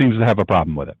the left seems to have a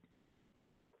problem with it.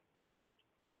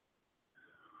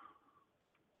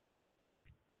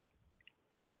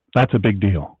 That's a big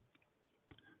deal.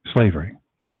 Slavery.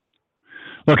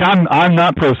 Look, I'm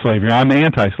not pro-slavery. I'm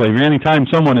anti-slavery. Anytime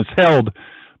someone is held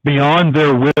beyond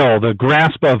their will, the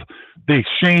grasp of the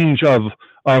exchange of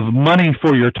money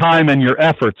for your time and your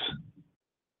efforts,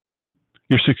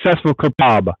 your successful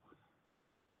kebab,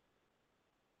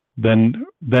 then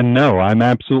no, I'm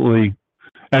absolutely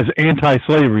as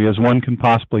anti-slavery as one can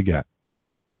possibly get.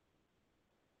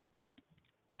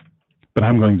 But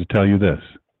I'm going to tell you this.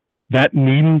 That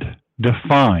needn't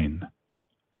define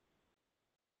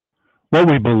what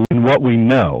we believe and what we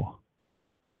know.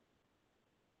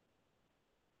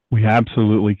 We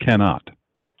absolutely cannot.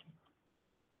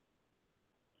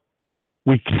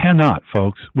 We cannot,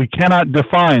 folks. We cannot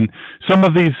define some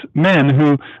of these men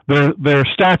who their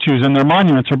statues and their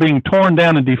monuments are being torn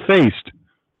down and defaced.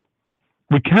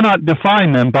 We cannot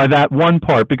define them by that one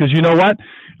part, because you know what?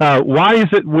 Why is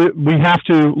it we have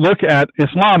to look at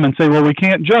Islam and say, well, we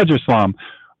can't judge Islam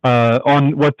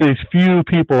on what these few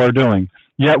people are doing,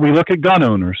 yet we look at gun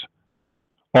owners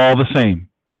all the same,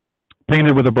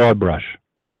 painted with a broad brush?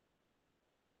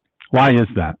 Why is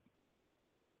that?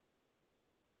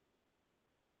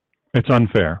 It's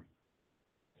unfair.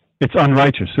 It's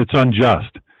unrighteous. It's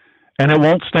unjust. And it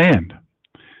won't stand.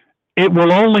 It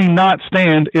will only not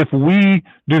stand if we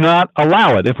do not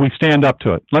allow it, if we stand up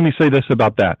to it. Let me say this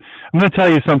about that. I'm going to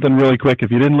tell you something really quick.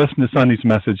 If you didn't listen to Sunday's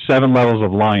message, 7 levels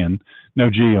of lion, no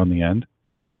G on the end.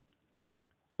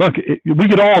 Look, we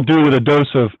could all do with a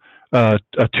dose of a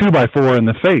 2x4 in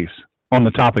the face on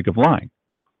the topic of lying.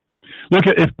 Look,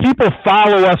 if people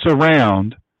follow us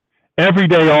around every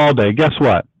day, all day, guess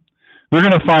what? They're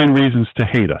going to find reasons to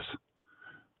hate us.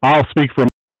 I'll speak for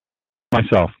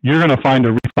myself. You're going to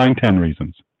find 10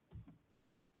 reasons.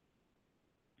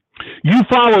 You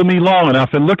follow me long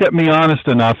enough and look at me honest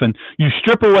enough, and you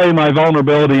strip away my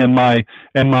vulnerability and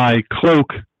my cloak,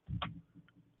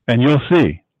 and you'll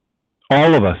see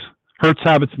all of us, hurts,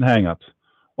 habits, and hang-ups.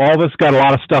 All of us got a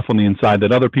lot of stuff on the inside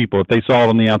that other people, if they saw it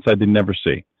on the outside, they'd never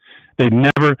see. They'd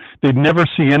never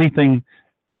see anything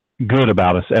good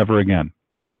about us ever again.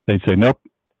 They'd say, nope,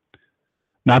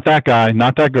 not that guy,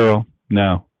 not that girl.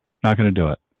 No, not going to do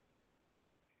it.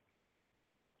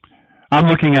 I'm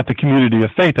looking at the community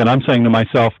of faith, and I'm saying to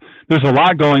myself, there's a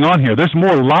lot going on here. There's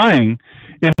more lying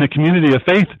in the community of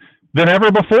faith than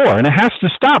ever before, and it has to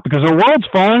stop because our world's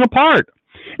falling apart.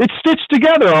 It's stitched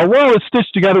together. Our world is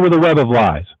stitched together with a web of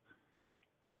lies.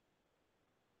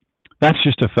 That's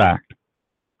just a fact.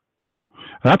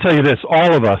 And I'll tell you this,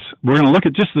 all of us, we're going to look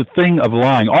at just the thing of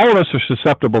lying. All of us are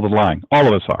susceptible to lying. All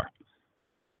of us are.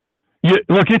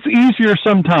 Look, it's easier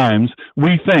sometimes,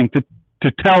 we think,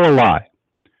 to tell a lie.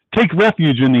 Take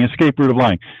refuge in the escape route of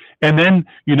lying. And then,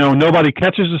 nobody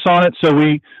catches us on it, so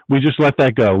we just let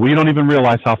that go. We don't even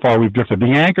realize how far we've drifted.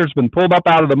 The anchor's been pulled up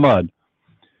out of the mud,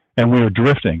 and we're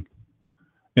drifting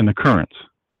in the currents.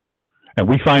 And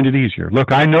we find it easier.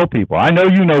 Look, I know people. I know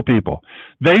you know people.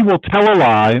 They will tell a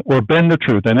lie or bend the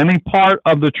truth. And any part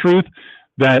of the truth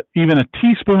that even a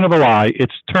teaspoon of a lie,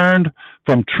 it's turned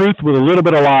from truth with a little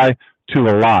bit of lie to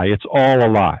a lie. It's all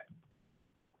a lie.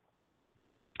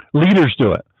 Leaders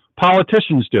do it.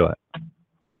 Politicians do it.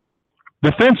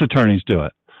 Defense attorneys do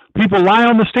it. People lie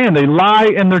on the stand. They lie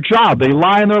in their job. They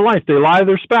lie in their life. They lie to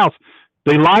their spouse.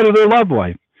 They lie to their loved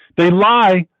wife. They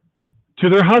lie to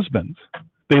their husbands.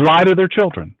 They lie to their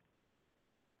children.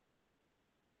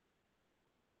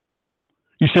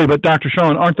 You say, but Dr.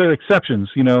 Sean, aren't there exceptions?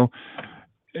 We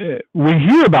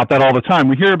hear about that all the time.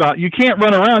 We hear about, you can't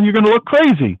run around, you're going to look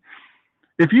crazy.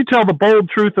 If you tell the bold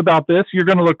truth about this, you're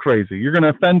going to look crazy. You're going to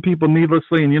offend people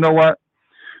needlessly, and you know what?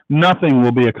 Nothing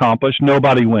will be accomplished.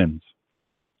 Nobody wins.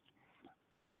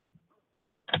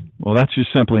 Well, that's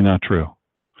just simply not true.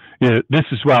 This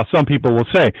is why some people will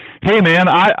say, hey, man,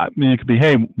 I mean, it could be,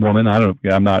 hey, woman,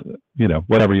 I'm not,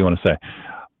 whatever you want to say.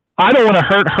 I don't want to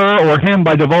hurt her or him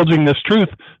by divulging this truth,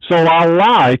 so I'll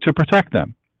lie to protect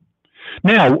them.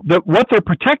 Now, what they're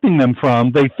protecting them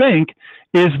from, they think,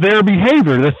 is their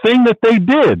behavior, the thing that they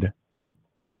did.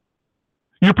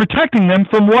 You're protecting them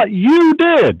from what you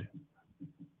did.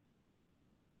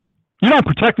 You're not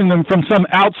protecting them from some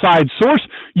outside source.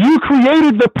 You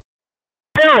created the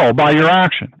peril by your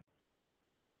action.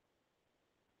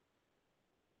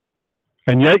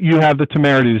 And yet you have the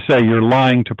temerity to say you're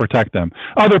lying to protect them.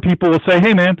 Other people will say,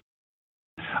 hey, man,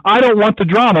 I don't want the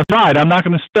drama. Right? I'm not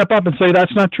going to step up and say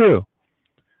that's not true.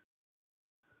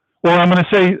 Or I'm going to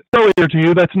say earlier to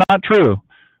you that's not true,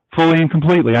 fully and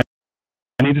completely. I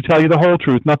need to tell you the whole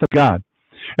truth, not the God.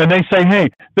 And they say, hey,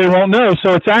 they won't know,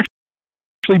 so it's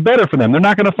actually better for them. They're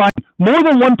not going to find. More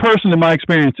than one person in my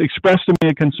experience expressed to me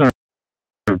a concern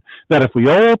that if we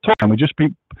all talk and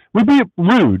we'd be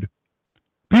rude.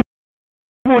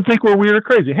 People would think we're weird or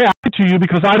crazy. Hey, I lied to you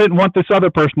because I didn't want this other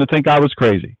person to think I was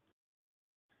crazy.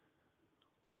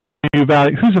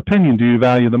 Whose opinion do you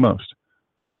value the most?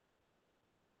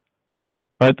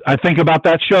 But I think about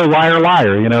that show, Liar,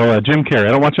 Liar, Jim Carrey.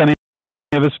 I don't watch any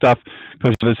of his stuff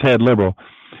because of his head liberal.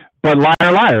 But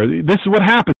Liar, Liar, this is what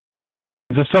happens.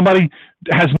 If somebody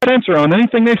has no answer on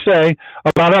anything they say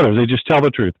about others, they just tell the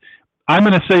truth. I'm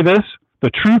going to say this, the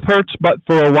truth hurts but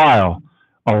for a while.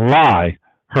 A lie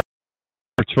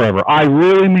hurts forever. I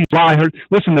really mean lie hurts.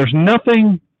 Listen, there's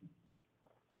nothing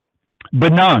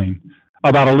benign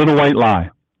about a little white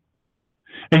lie.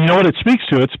 And you know what it speaks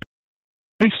to? It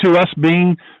speaks to us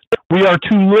being, we are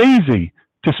too lazy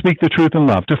to speak the truth in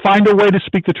love, to find a way to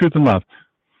speak the truth in love.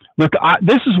 Look,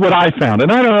 this is what I found,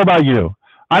 and I don't know about you.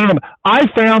 I don't know. I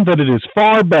found that it is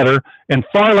far better and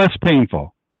far less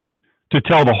painful to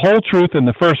tell the whole truth in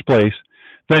the first place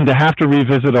than to have to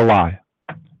revisit a lie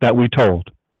that we told.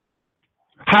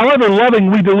 However loving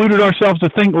we deluded ourselves to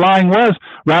think lying was,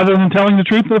 rather than telling the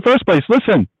truth in the first place.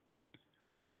 Listen,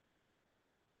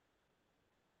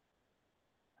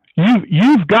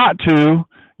 you've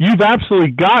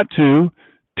absolutely got to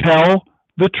tell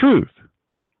the truth.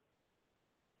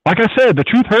 Like I said, the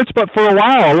truth hurts, but for a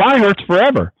while. A lie hurts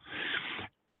forever.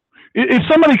 If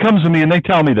somebody comes to me and they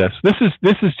tell me this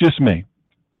is just me.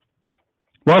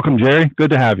 Welcome, Jerry.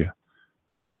 Good to have you.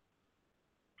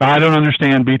 I don't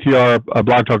understand BTR,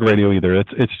 Blog Talk Radio either.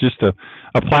 It's just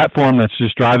a platform that's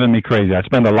just driving me crazy. I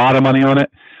spend a lot of money on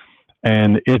it,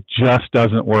 and it just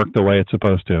doesn't work the way it's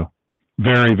supposed to.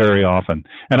 Very, very often.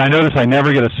 And I notice I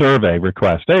never get a survey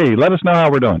request. Hey, let us know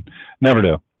how we're doing. Never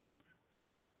do.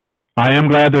 I am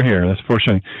glad they're here. That's for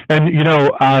sure.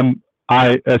 And,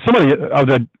 I'll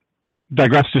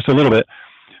digress just a little bit.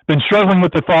 Been struggling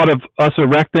with the thought of us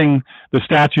erecting the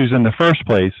statues in the first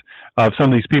place of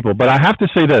some of these people. But I have to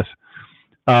say this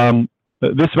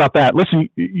about that. Listen,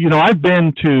 I've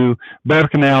been to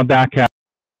Birkenau, Dachau,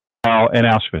 and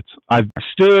Auschwitz. I've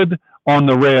stood on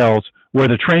the rails where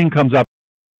the train comes up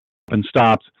and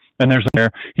stops, and there's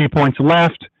there. He points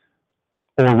left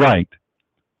or right.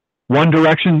 One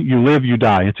direction, you live, you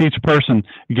die. It's each person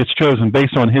who gets chosen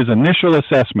based on his initial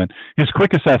assessment, his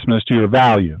quick assessment as to your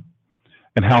value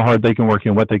and how hard they can work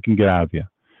you and what they can get out of you.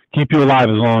 Keep you alive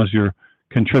as long as you're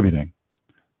contributing.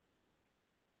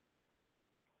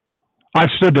 I've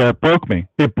stood there. It broke me.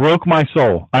 It broke my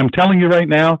soul. I'm telling you right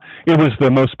now, it was the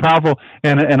most powerful.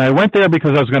 And I went there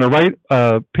because I was going to write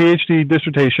a PhD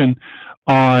dissertation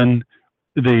on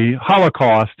the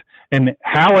Holocaust and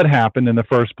how it happened in the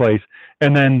first place,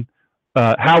 and then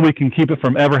how we can keep it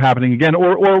from ever happening again,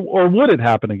 or would it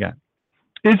happen again?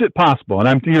 Is it possible? And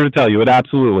I'm here to tell you, it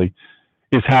absolutely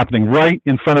is happening right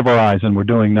in front of our eyes, and we're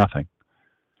doing nothing.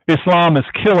 Islam is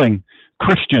killing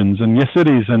Christians and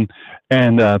Yazidis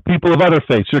and people of other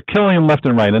faiths. They're killing them left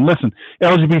and right. And listen,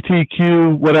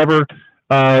 LGBTQ, whatever,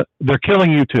 they're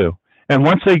killing you too. And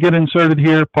once they get inserted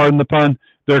here, pardon the pun,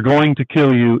 they're going to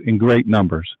kill you in great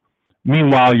numbers.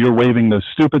 Meanwhile, you're waving those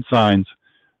stupid signs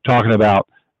talking about,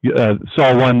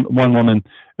 saw one woman,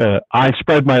 I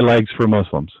spread my legs for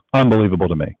Muslims. Unbelievable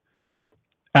to me.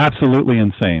 Absolutely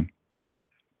insane.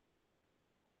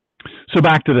 So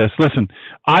back to this. Listen,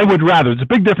 I would rather, there's a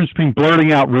big difference between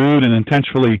blurting out rude and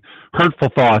intentionally hurtful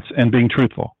thoughts and being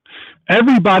truthful.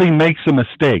 Everybody makes a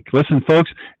mistake. Listen,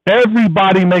 folks,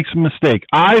 everybody makes a mistake.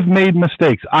 I've made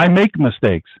mistakes. I make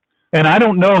mistakes. And I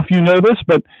don't know if you know this,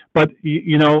 but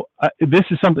this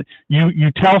is something,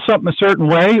 you tell something a certain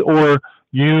way, or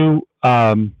you,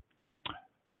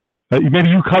 maybe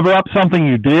you cover up something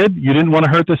you did. You didn't want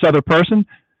to hurt this other person.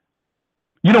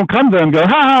 You don't come to them and go,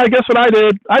 I guess what I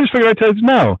did. I just figured I'd tell you.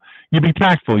 No, you be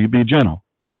tactful. You be gentle.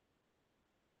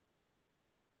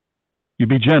 You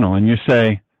be gentle, and you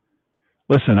say,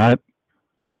 listen, I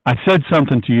said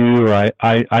something to you, or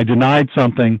I denied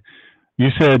something. You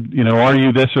said, are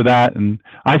you this or that? And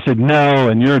I said, no,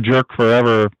 and you're a jerk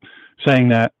forever saying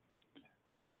that.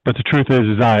 But the truth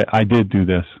is I did do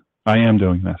this. I am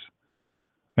doing this.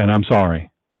 And I'm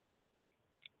sorry.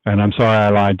 And I'm sorry I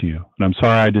lied to you. And I'm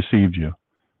sorry I deceived you.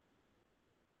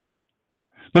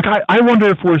 Look, I wonder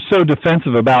if we're so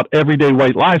defensive about everyday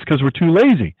white lies because we're too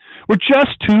lazy. We're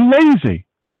just too lazy.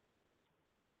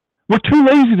 We're too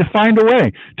lazy to find a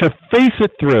way to face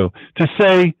it through, to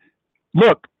say,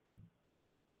 look,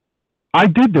 I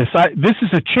did this. This is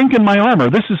a chink in my armor.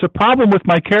 This is a problem with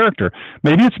my character.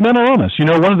 Maybe it's mental illness.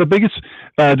 One of the biggest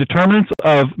determinants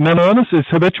of mental illness is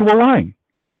habitual lying.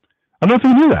 I don't know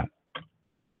if you knew that.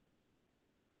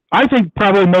 I think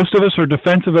probably most of us are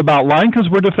defensive about lying because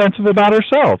we're defensive about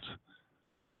ourselves.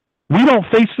 We don't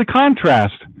face the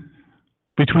contrast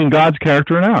between God's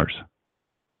character and ours.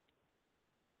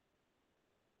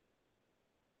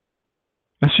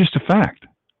 That's just a fact.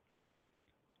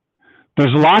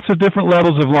 There's lots of different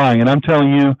levels of lying, and I'm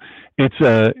telling you, it's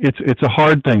a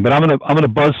hard thing. But I'm gonna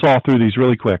buzzsaw through these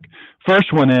really quick.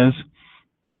 First one is,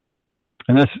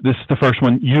 and this is the first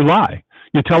one. You lie.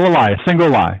 You tell a lie, a single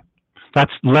lie.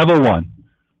 That's level one.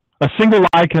 A single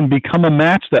lie can become a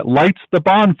match that lights the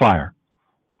bonfire,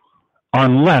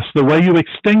 unless the way you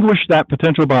extinguish that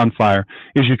potential bonfire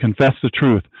is you confess the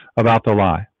truth about the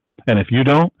lie. And if you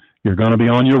don't, you're going to be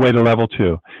on your way to level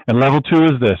two. And level two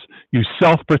is this. You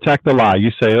self-protect the lie.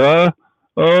 You say,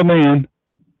 oh man.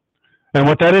 And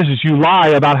what that is you lie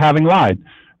about having lied.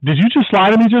 Did you just lie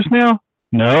to me just now?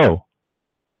 No.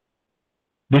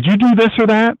 Did you do this or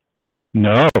that?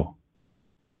 No.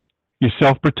 You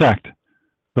self-protect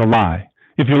the lie.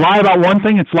 If you lie about one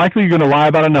thing, it's likely you're going to lie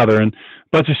about another. And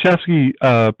Budziszewski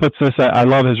puts this, I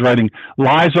love his writing,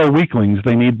 lies are weaklings,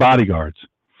 they need bodyguards.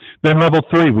 Then level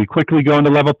 3, we quickly go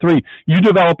into level 3. You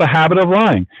develop a habit of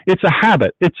lying. It's a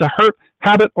habit. It's a hurt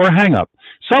habit or hang-up.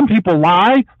 Some people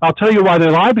lie. I'll tell you why they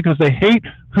lie, because they hate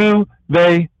who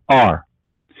they are.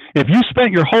 If you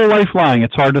spent your whole life lying,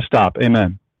 it's hard to stop.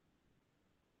 Amen.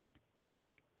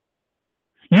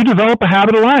 You develop a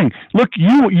habit of lying. Look,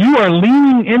 you are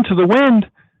leaning into the wind,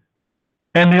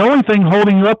 and the only thing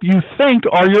holding you up, you think,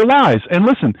 are your lies. And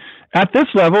listen, at this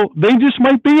level, they just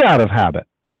might be out of habit.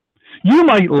 You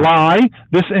might lie,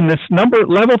 in this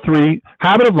level 3,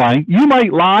 habit of lying, you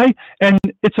might lie, and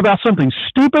it's about something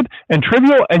stupid and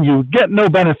trivial, and you get no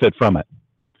benefit from it.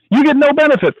 You get no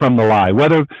benefit from the lie,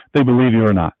 whether they believe you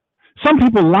or not. Some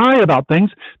people lie about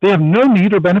things they have no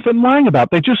need or benefit in lying about.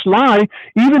 They just lie,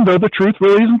 even though the truth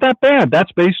really isn't that bad.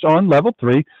 That's based on level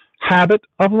 3, habit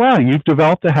of lying. You've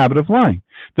developed a habit of lying.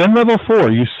 Then level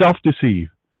 4, you self-deceive.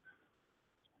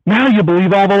 Now you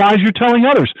believe all the lies you're telling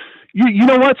others. You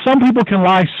know what? Some people can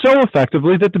lie so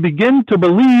effectively that they begin to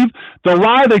believe the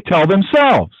lie they tell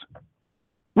themselves.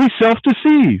 We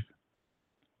self-deceive.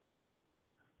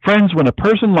 Friends, when a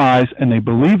person lies and they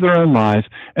believe their own lies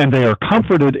and they are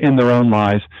comforted in their own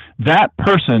lies, that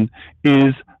person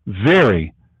is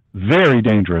very, very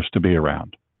dangerous to be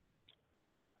around.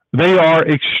 They are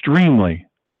extremely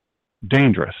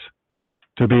dangerous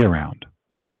to be around.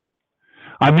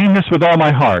 I mean this with all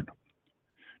my heart.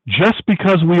 Just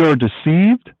because we are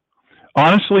deceived,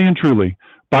 honestly and truly,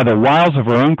 by the wiles of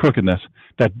our own crookedness,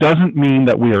 that doesn't mean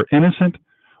that we are innocent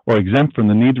or exempt from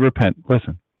the need to repent.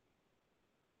 Listen.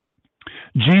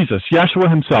 Jesus, Yeshua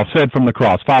himself, said from the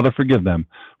cross, Father, forgive them,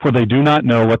 for they do not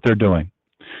know what they're doing.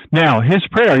 Now, his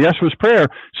prayer, Yeshua's prayer,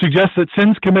 suggests that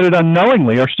sins committed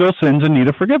unknowingly are still sins in need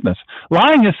of forgiveness.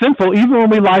 Lying is sinful even when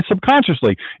we lie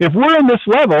subconsciously. If we're in this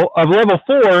level of level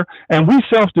 4 and we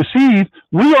self-deceive,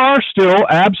 we are still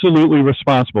absolutely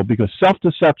responsible, because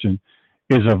self-deception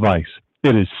is a vice.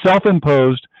 It is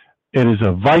self-imposed. It is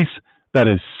a vice that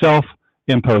is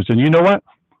self-imposed. And you know what?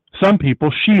 Some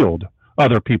people shield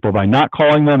other people by not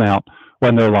calling them out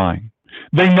when they're lying.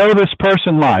 They know this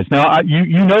person lies. Now,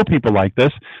 you know people like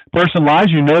this. Person lies,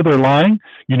 you know they're lying.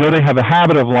 You know they have a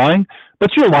habit of lying,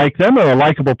 but you like them. They're a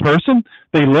likable person.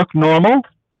 They look normal.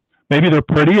 Maybe they're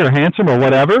pretty or handsome or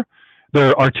whatever.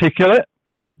 They're articulate,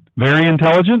 very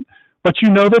intelligent, but you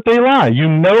know that they lie. You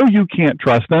know you can't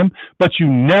trust them, but you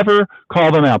never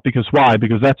call them out. Because why?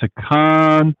 Because that's a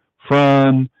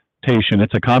confrontation.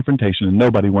 It's a confrontation, and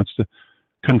nobody wants to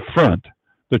confront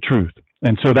the truth.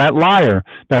 And so that liar,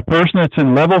 that person that's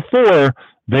in level 4,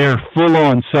 they're full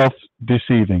on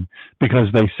self-deceiving, because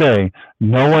they say,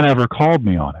 no one ever called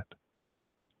me on it.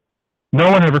 No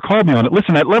one ever called me on it.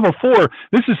 Listen, at level 4,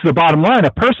 this is the bottom line.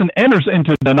 A person enters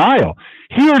into denial.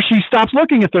 He or she stops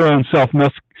looking at their own self, and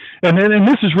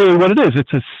this is really what it is.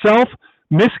 It's a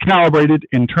self-miscalibrated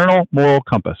internal moral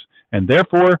compass, and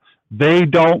therefore they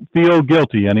don't feel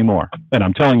guilty anymore. And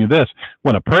I'm telling you this,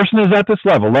 when a person is at this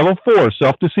level, level 4,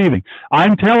 self-deceiving,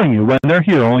 I'm telling you, when they're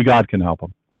here, only God can help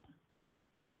them.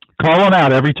 Call them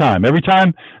out every time. Every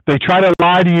time they try to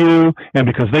lie to you, and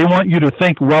because they want you to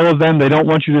think well of them, they don't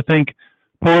want you to think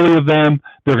poorly of them,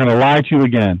 they're going to lie to you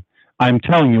again. I'm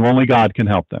telling you, only God can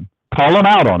help them. Call them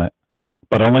out on it,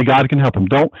 but only God can help them.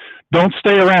 Don't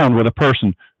stay around with a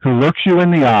person who looks you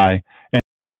in the eye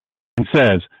and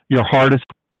says, your heart is,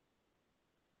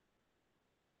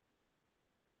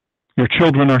 your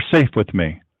children are safe with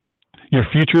me. Your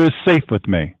future is safe with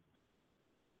me.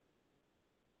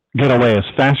 Get away as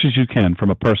fast as you can from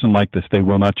a person like this. They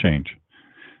will not change.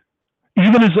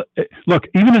 Even as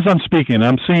I'm speaking,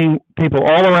 I'm seeing people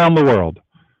all around the world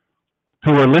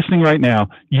who are listening right now.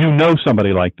 You know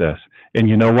somebody like this. And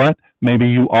you know what? Maybe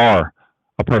you are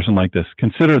a person like this.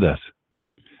 Consider this.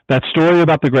 That story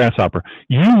about the grasshopper.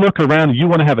 You look around and you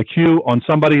want to have a cue on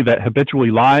somebody that habitually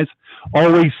lies.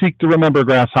 Always seek to remember,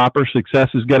 grasshopper, success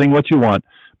is getting what you want,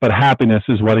 but happiness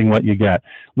is getting what you get.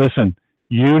 Listen,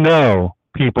 you know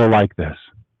people like this.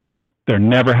 They're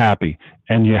never happy,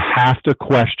 and you have to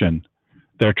question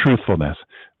their truthfulness.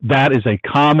 That is a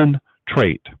common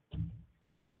trait.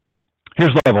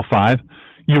 Here's level 5.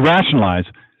 You rationalize.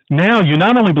 Now you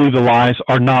not only believe the lies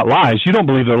are not lies, you don't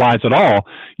believe they're lies at all.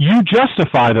 You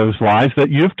justify those lies that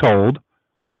you've told,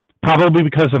 probably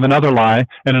because of another lie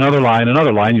and another lie and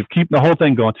another lie, and you keep the whole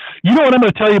thing going. You know what I'm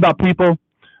going to tell you about people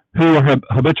who are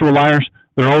habitual liars?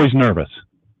 They're always nervous.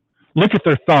 Look at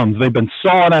their thumbs. They've been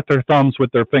sawing at their thumbs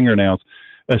with their fingernails,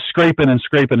 scraping and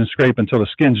scraping and scraping until the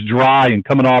skin's dry and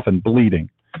coming off and bleeding.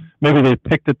 Maybe they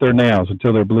picked at their nails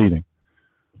until they're bleeding.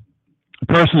 The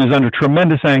person is under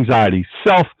tremendous anxiety,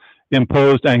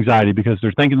 self-imposed anxiety, because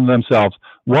they're thinking to themselves,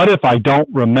 what if I don't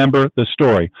remember the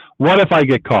story? What if I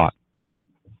get caught?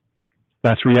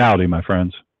 That's reality, my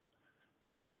friends.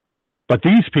 But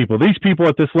these people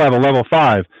at this level, level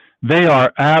 5, they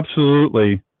are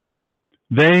absolutely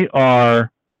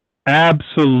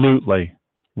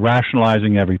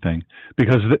rationalizing everything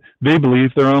because they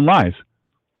believe their own lies.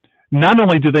 Not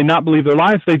only do they not believe their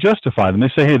lies, they justify them.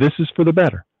 They say, hey, this is for the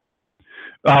better.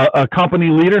 A company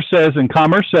leader says in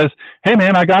commerce says, hey,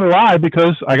 man, I got to lie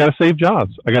because I got to save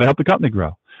jobs. I got to help the company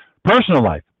grow. Personal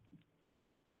life.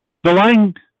 The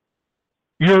lying,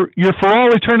 you're for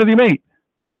all eternity, mate.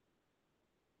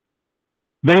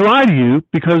 They lie to you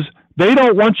because they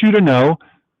don't want you to know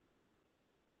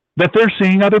that they're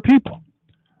seeing other people.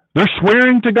 They're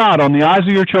swearing to God on the eyes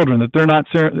of your children that they're not,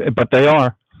 but they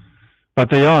are. But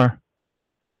they are.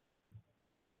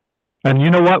 And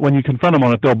you know what? When you confront them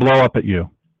on it, they'll blow up at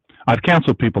you. I've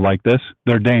counseled people like this.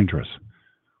 They're dangerous.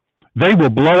 They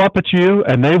will blow up at you,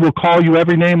 and they will call you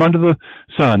every name under the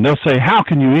sun. They'll say, how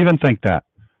can you even think that?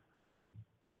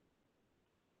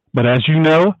 But as you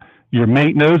know, your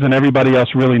mate knows, and everybody else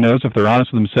really knows, if they're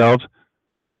honest with themselves,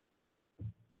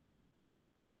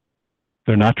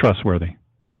 they're not trustworthy.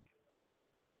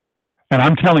 And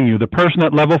I'm telling you, the person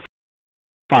at level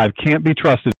 5 can't be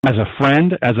trusted as a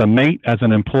friend, as a mate, as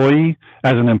an employee,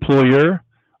 as an employer,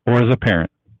 or as a parent.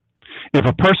 If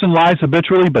a person lies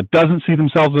habitually but doesn't see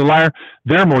themselves as a liar,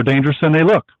 they're more dangerous than they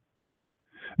look.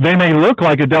 They may look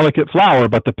like a delicate flower,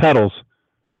 but the petals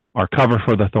are cover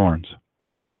for the thorns.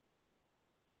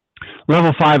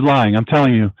 Level 5 lying, I'm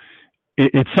telling you,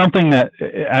 it's something that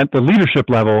at the leadership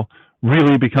level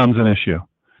really becomes an issue.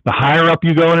 The higher up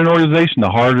you go in an organization, the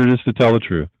harder it is to tell the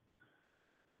truth.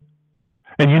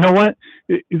 And you know what?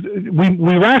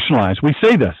 We rationalize. We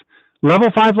say this. Level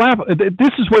 5 lie. This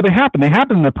is where they happen. They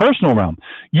happen in the personal realm.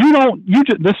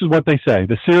 This is what they say.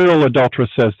 The serial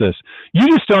adulteress says this. You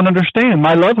just don't understand.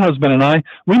 My love husband and I,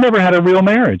 we never had a real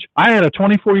marriage. I had a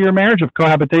 24-year marriage of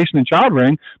cohabitation and child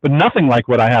rearing, but nothing like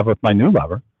what I have with my new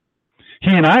lover.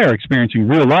 He and I are experiencing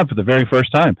real love for the very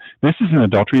first time. This isn't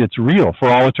adultery. It's real for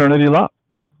all eternity love.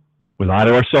 We lie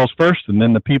to ourselves first and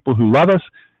then the people who love us.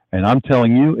 And I'm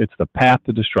telling you, it's the path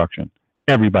to destruction.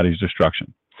 Everybody's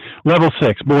destruction. Level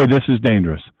 6, boy, this is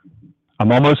dangerous.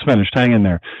 I'm almost finished. Hang in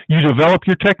there. You develop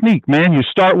your technique, man. You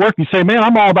start work. You say, man,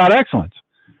 I'm all about excellence.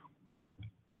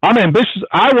 I'm ambitious.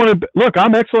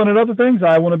 I'm excellent at other things.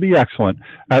 I want to be excellent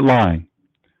at lying.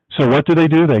 So what do?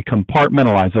 They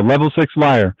compartmentalize. A level 6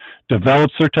 liar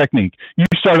develops their technique. You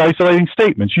start isolating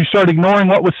statements. You start ignoring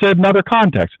what was said in other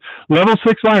contexts. Level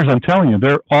 6 liars, I'm telling you,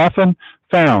 they're often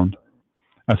found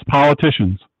as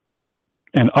politicians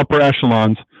and upper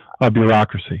echelons of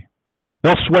bureaucracy.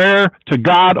 They'll swear to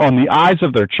God on the eyes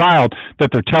of their child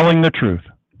that they're telling the truth.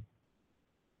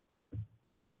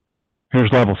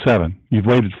 Here's level 7. You've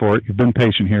waited for it. You've been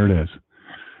patient. Here it is.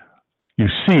 You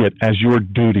see it as your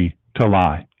duty to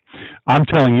lie. I'm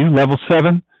telling you, level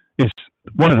 7 is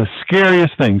one of the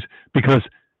scariest things because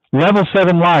level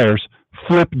 7 liars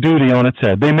flip duty on its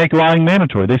head. They make lying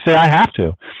mandatory. They say, I have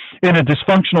to. In a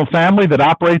dysfunctional family that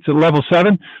operates at level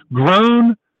 7,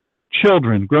 grown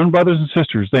children, grown brothers and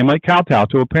sisters, they might kowtow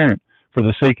to a parent for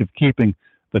the sake of keeping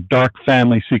the dark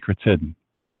family secrets hidden.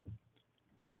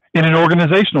 In an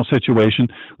organizational situation,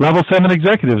 level 7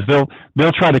 executives,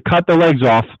 they'll try to cut the legs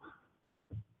off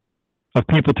of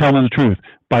people telling the truth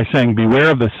by saying, beware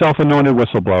of the self-anointed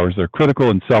whistleblowers. They're critical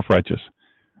and self-righteous.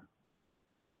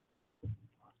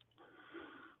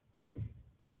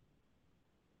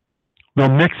 They'll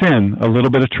mix in a little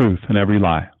bit of truth in every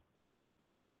lie.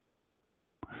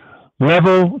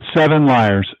 Level 7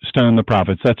 liars stone the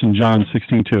prophets. That's in John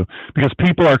 16:2. Because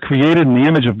people are created in the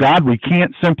image of God, we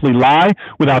can't simply lie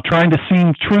without trying to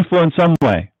seem truthful in some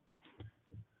way.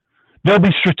 They'll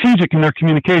be strategic in their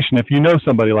communication. If you know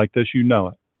somebody like this, you know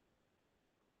it.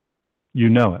 You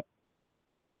know it.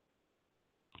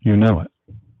 You know it.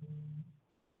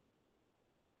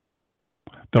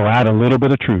 They'll add a little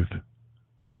bit of truth.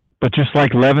 But just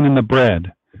like leaven in the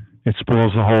bread, it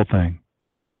spoils the whole thing.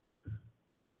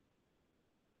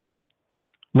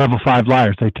 Level 5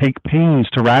 liars, they take pains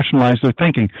to rationalize their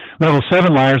thinking. Level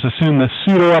 7 liars assume the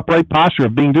pseudo-upright posture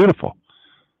of being dutiful.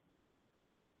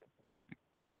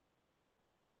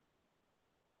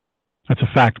 That's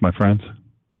a fact, my friends.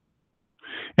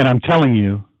 And I'm telling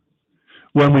you,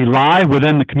 when we lie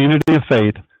within the community of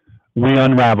faith, we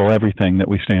unravel everything that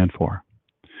we stand for.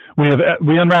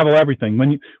 We unravel everything.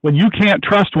 When you can't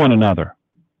trust one another.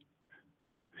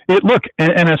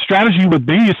 And a strategy would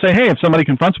be, you say, hey, if somebody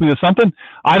confronts me with something,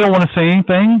 I don't want to say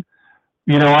anything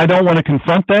I don't want to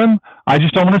confront them. I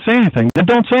just don't want to say anything. Then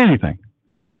don't say anything.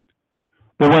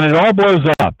 But when it all blows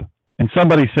up and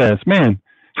somebody says, man,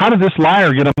 how did this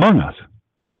liar get among us?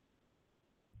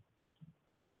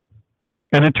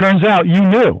 And it turns out you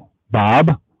knew,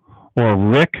 Bob or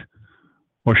Rick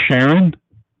or Sharon.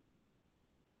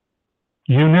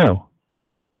 You knew.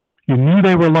 You knew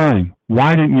they were lying.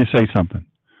 Why didn't you say something?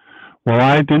 Well,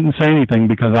 I didn't say anything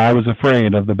because I was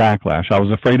afraid of the backlash. I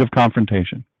was afraid of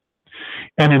confrontation.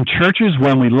 And in churches,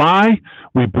 when we lie,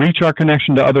 we breach our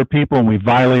connection to other people and we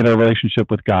violate our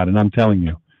relationship with God. And I'm telling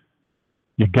you,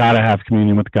 you got to have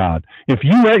communion with God. If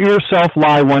you let yourself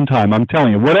lie one time, I'm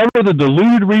telling you, whatever the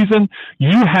deluded reason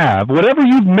you have, whatever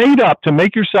you've made up to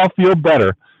make yourself feel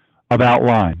better about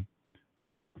lying,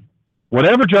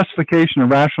 whatever justification or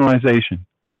rationalization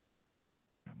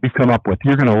you've come up with,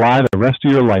 you're going to lie the rest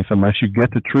of your life unless you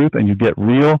get the truth and you get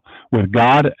real with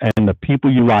God and the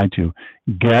people you lie to.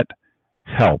 Get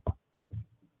help.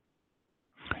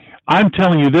 I'm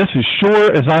telling you this as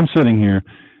sure as I'm sitting here.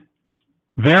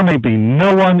 There may be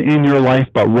no one in your life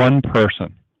but one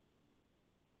person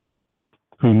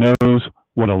who knows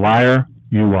what a liar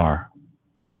you are.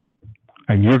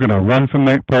 And you're going to run from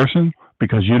that person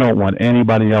because you don't want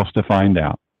anybody else to find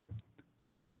out.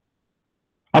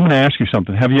 I'm going to ask you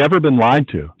something. Have you ever been lied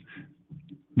to?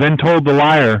 Then told the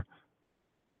liar,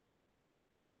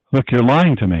 look, you're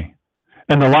lying to me.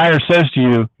 And the liar says to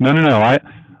you, no,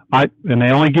 and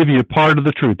they only give you part of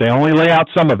the truth. They only lay out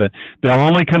some of it. They'll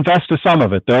only confess to some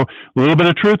of it. They'll a little bit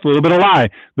of truth, a little bit of lie.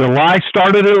 The lie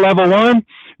started at level 1.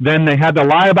 Then they had to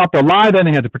lie about the lie. Then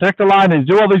they had to protect the lie. And they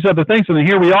do all these other things. And then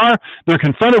here we are. They're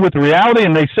confronted with the reality.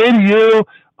 And they say to you,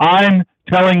 I'm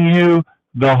telling you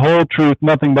the whole truth,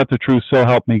 nothing but the truth. So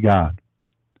help me God.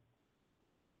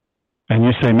 And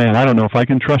you say, man, I don't know if I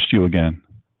can trust you again.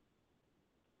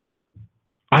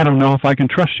 I don't know if I can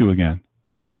trust you again.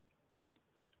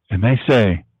 And they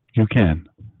say, you can.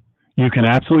 You can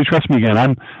absolutely trust me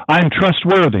again. I'm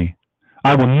trustworthy.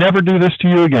 I will never do this to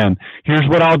you again. Here's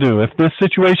what I'll do. If this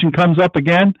situation comes up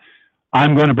again,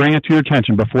 I'm going to bring it to your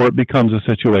attention before it becomes a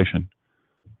situation.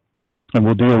 And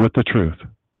we'll deal with the truth.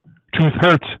 Truth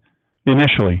hurts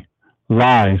initially.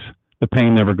 Lies, the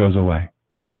pain never goes away.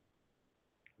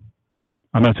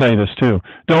 I'm going to tell you this too.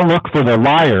 Don't look for the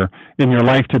liar in your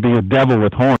life to be a devil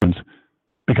with horns,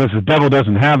 because the devil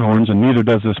doesn't have horns and neither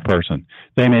does this person.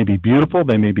 They may be beautiful,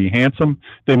 they may be handsome,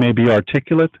 they may be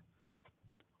articulate,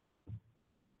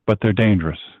 but they're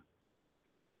dangerous.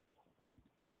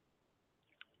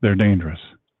 They're dangerous.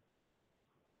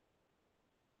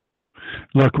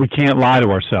 Look, we can't lie to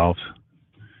ourselves.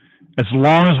 As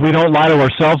long as we don't lie to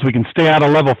ourselves, we can stay out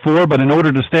of level 4, but in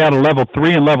order to stay out of level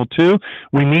 3 and level 2,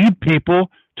 we need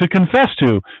people to confess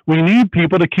to. We need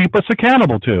people to keep us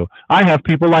accountable to. I have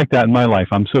people like that in my life.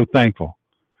 I'm so thankful.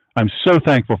 I'm so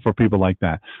thankful for people like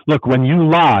that. Look, when you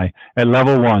lie at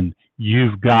level 1,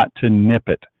 you've got to nip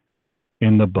it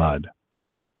in the bud.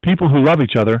 People who love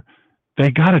each other,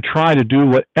 they got to try to do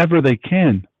whatever they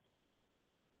can.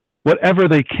 Whatever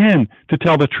they can to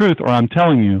tell the truth, or I'm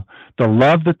telling you, the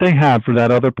love that they have for that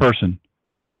other person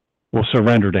will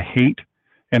surrender to hate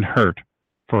and hurt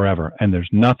forever. And there's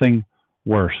nothing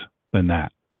worse than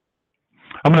that.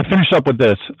 I'm going to finish up with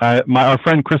this. Our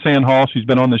friend Chris Ann Hall, she's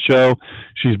been on the show.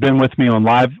 She's been with me on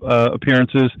live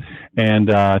appearances,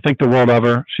 and I think the world of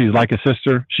her. She's like a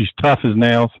sister. She's tough as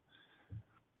nails.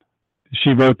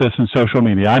 She wrote this in social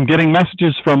media. I'm getting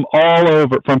messages from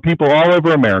people all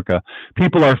over America.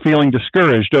 People are feeling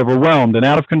discouraged, overwhelmed, and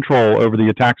out of control over the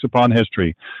attacks upon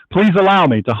history. Please allow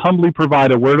me to humbly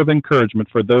provide a word of encouragement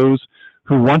for those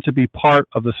who want to be part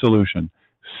of the solution.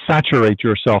 Saturate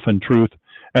yourself in truth,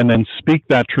 and then speak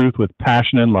that truth with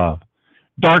passion and love.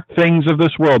 Dark things of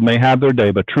this world may have their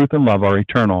day, but truth and love are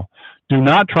eternal. Do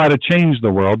not try to change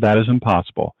the world. That is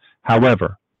impossible.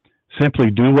 However, simply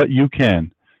do what you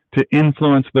can to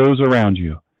influence those around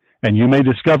you, and you may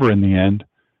discover in the end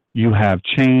you have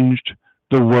changed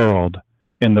the world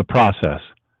in the process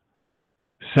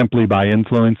simply by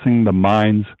influencing the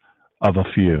minds of a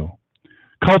few.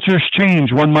 Cultures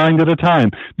change one mind at a time.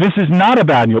 This is not a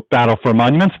battle for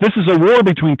monuments. This is a war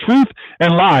between truth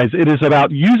and lies. It is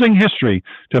about using history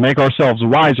to make ourselves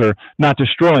wiser, not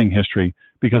destroying history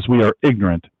because we are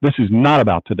ignorant. This is not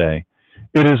about today.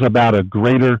 It is about a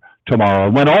greater tomorrow.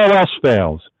 When all else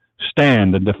fails,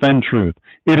 stand and defend truth.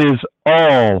 It is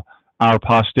all our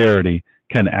posterity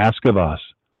can ask of us,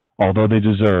 although they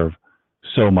deserve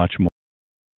so much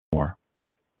more.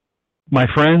 My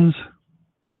friends,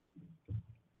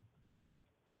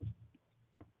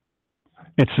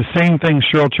 it's the same thing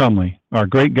Cheryl Chumley, our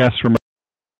great guest from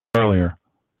earlier.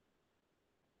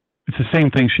 It's the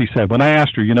same thing she said. When I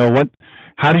asked her,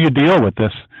 how do you deal with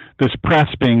this press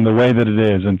being the way that it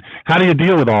is? And how do you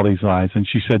deal with all these lies? And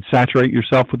she said, saturate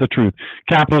yourself with the truth.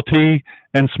 Capital T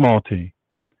and small t.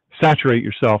 Saturate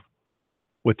yourself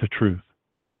with the truth.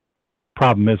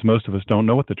 Problem is, most of us don't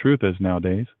know what the truth is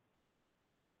nowadays.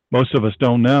 Most of us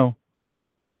don't know.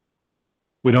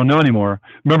 We don't know anymore.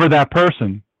 Remember that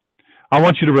person. I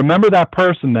want you to remember that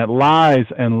person that lies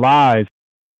and lies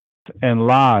and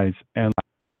lies and lies.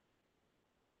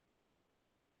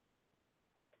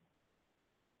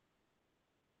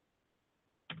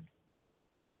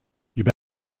 You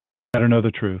better know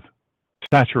the truth.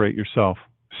 Saturate yourself.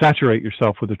 Saturate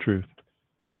yourself with the truth.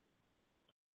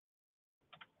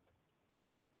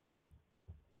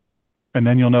 And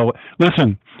then you'll know.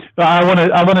 Listen, I want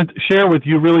to share with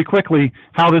you really quickly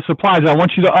how this applies. I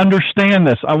want you to understand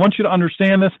this. I want you to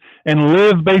understand this and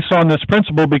live based on this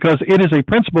principle, because it is a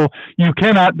principle you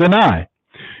cannot deny.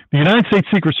 The United States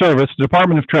Secret Service, the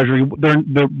Department of Treasury,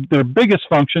 their biggest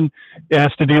function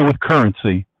has to deal with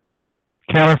currency,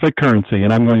 counterfeit currency.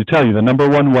 And I'm going to tell you the number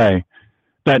one way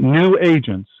that new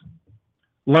agents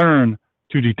learn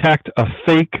to detect a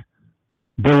fake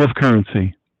bill of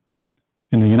currency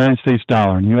in the United States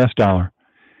dollar and U.S. dollar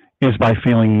is by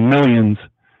feeling millions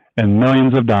and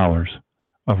millions of dollars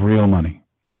of real money.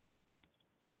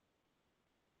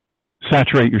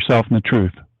 Saturate yourself in the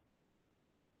truth.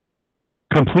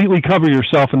 Completely cover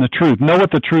yourself in the truth. Know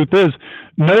what the truth is.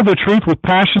 Know the truth with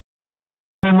passion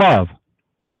and love.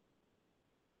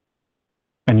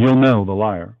 And you'll know the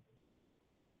liar.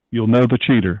 You'll know the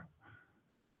cheater.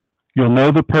 You'll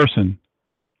know the person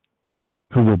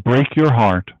who will break your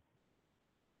heart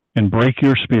and break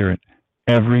your spirit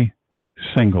every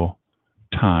single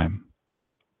time.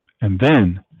 And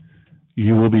then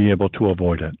you will be able to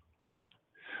avoid it.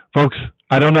 Folks,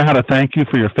 I don't know how to thank you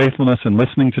for your faithfulness in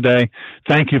listening today.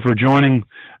 Thank you for joining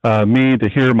me to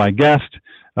hear my guest.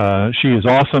 She is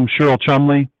awesome, Cheryl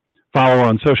Chumley. Follow her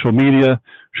on social media,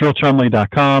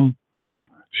 CherylChumley.com.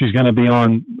 She's going to be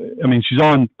she's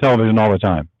on television all the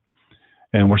time.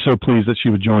 And we're so pleased that she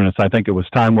would join us. I think it was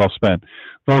time well spent.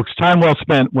 Folks, time well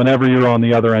spent whenever you're on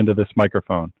the other end of this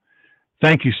microphone.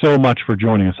 Thank you so much for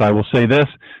joining us. I will say this.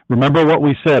 Remember what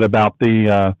we said about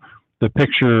the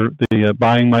picture,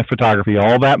 buying my photography.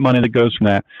 All that money that goes from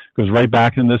that goes right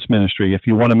back in this ministry. If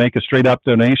you want to make a straight-up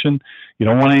donation, you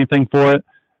don't want anything for it,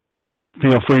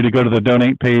 feel free to go to the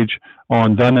donate page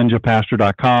on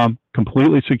theninjapastor.com.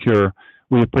 Completely secure.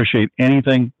 We appreciate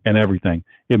anything and everything.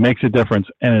 It makes a difference,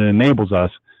 and it enables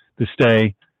us to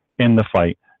stay in the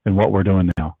fight in what we're doing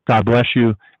now. God bless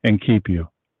you and keep you.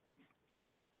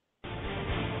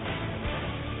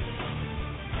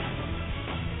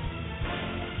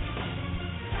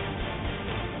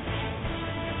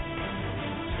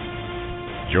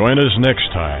 Join us next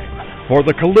time for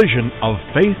the collision of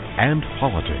faith and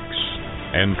politics.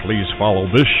 And please follow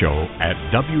this show at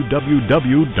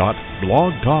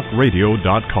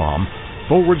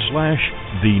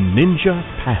www.blogtalkradio.com/The Ninja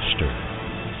Pastor.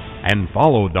 And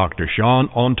follow Dr. Sean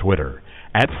on Twitter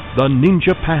at The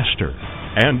Ninja Pastor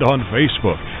and on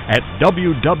Facebook at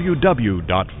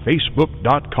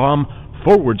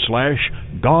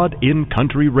www.facebook.com/God in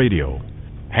Country Radio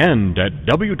and at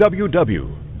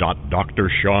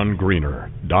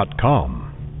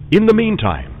www.drshawngreener.com. In the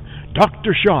meantime,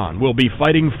 Dr. Sean will be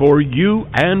fighting for you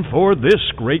and for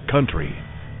this great country.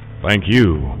 Thank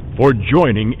you for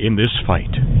joining in this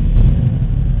fight.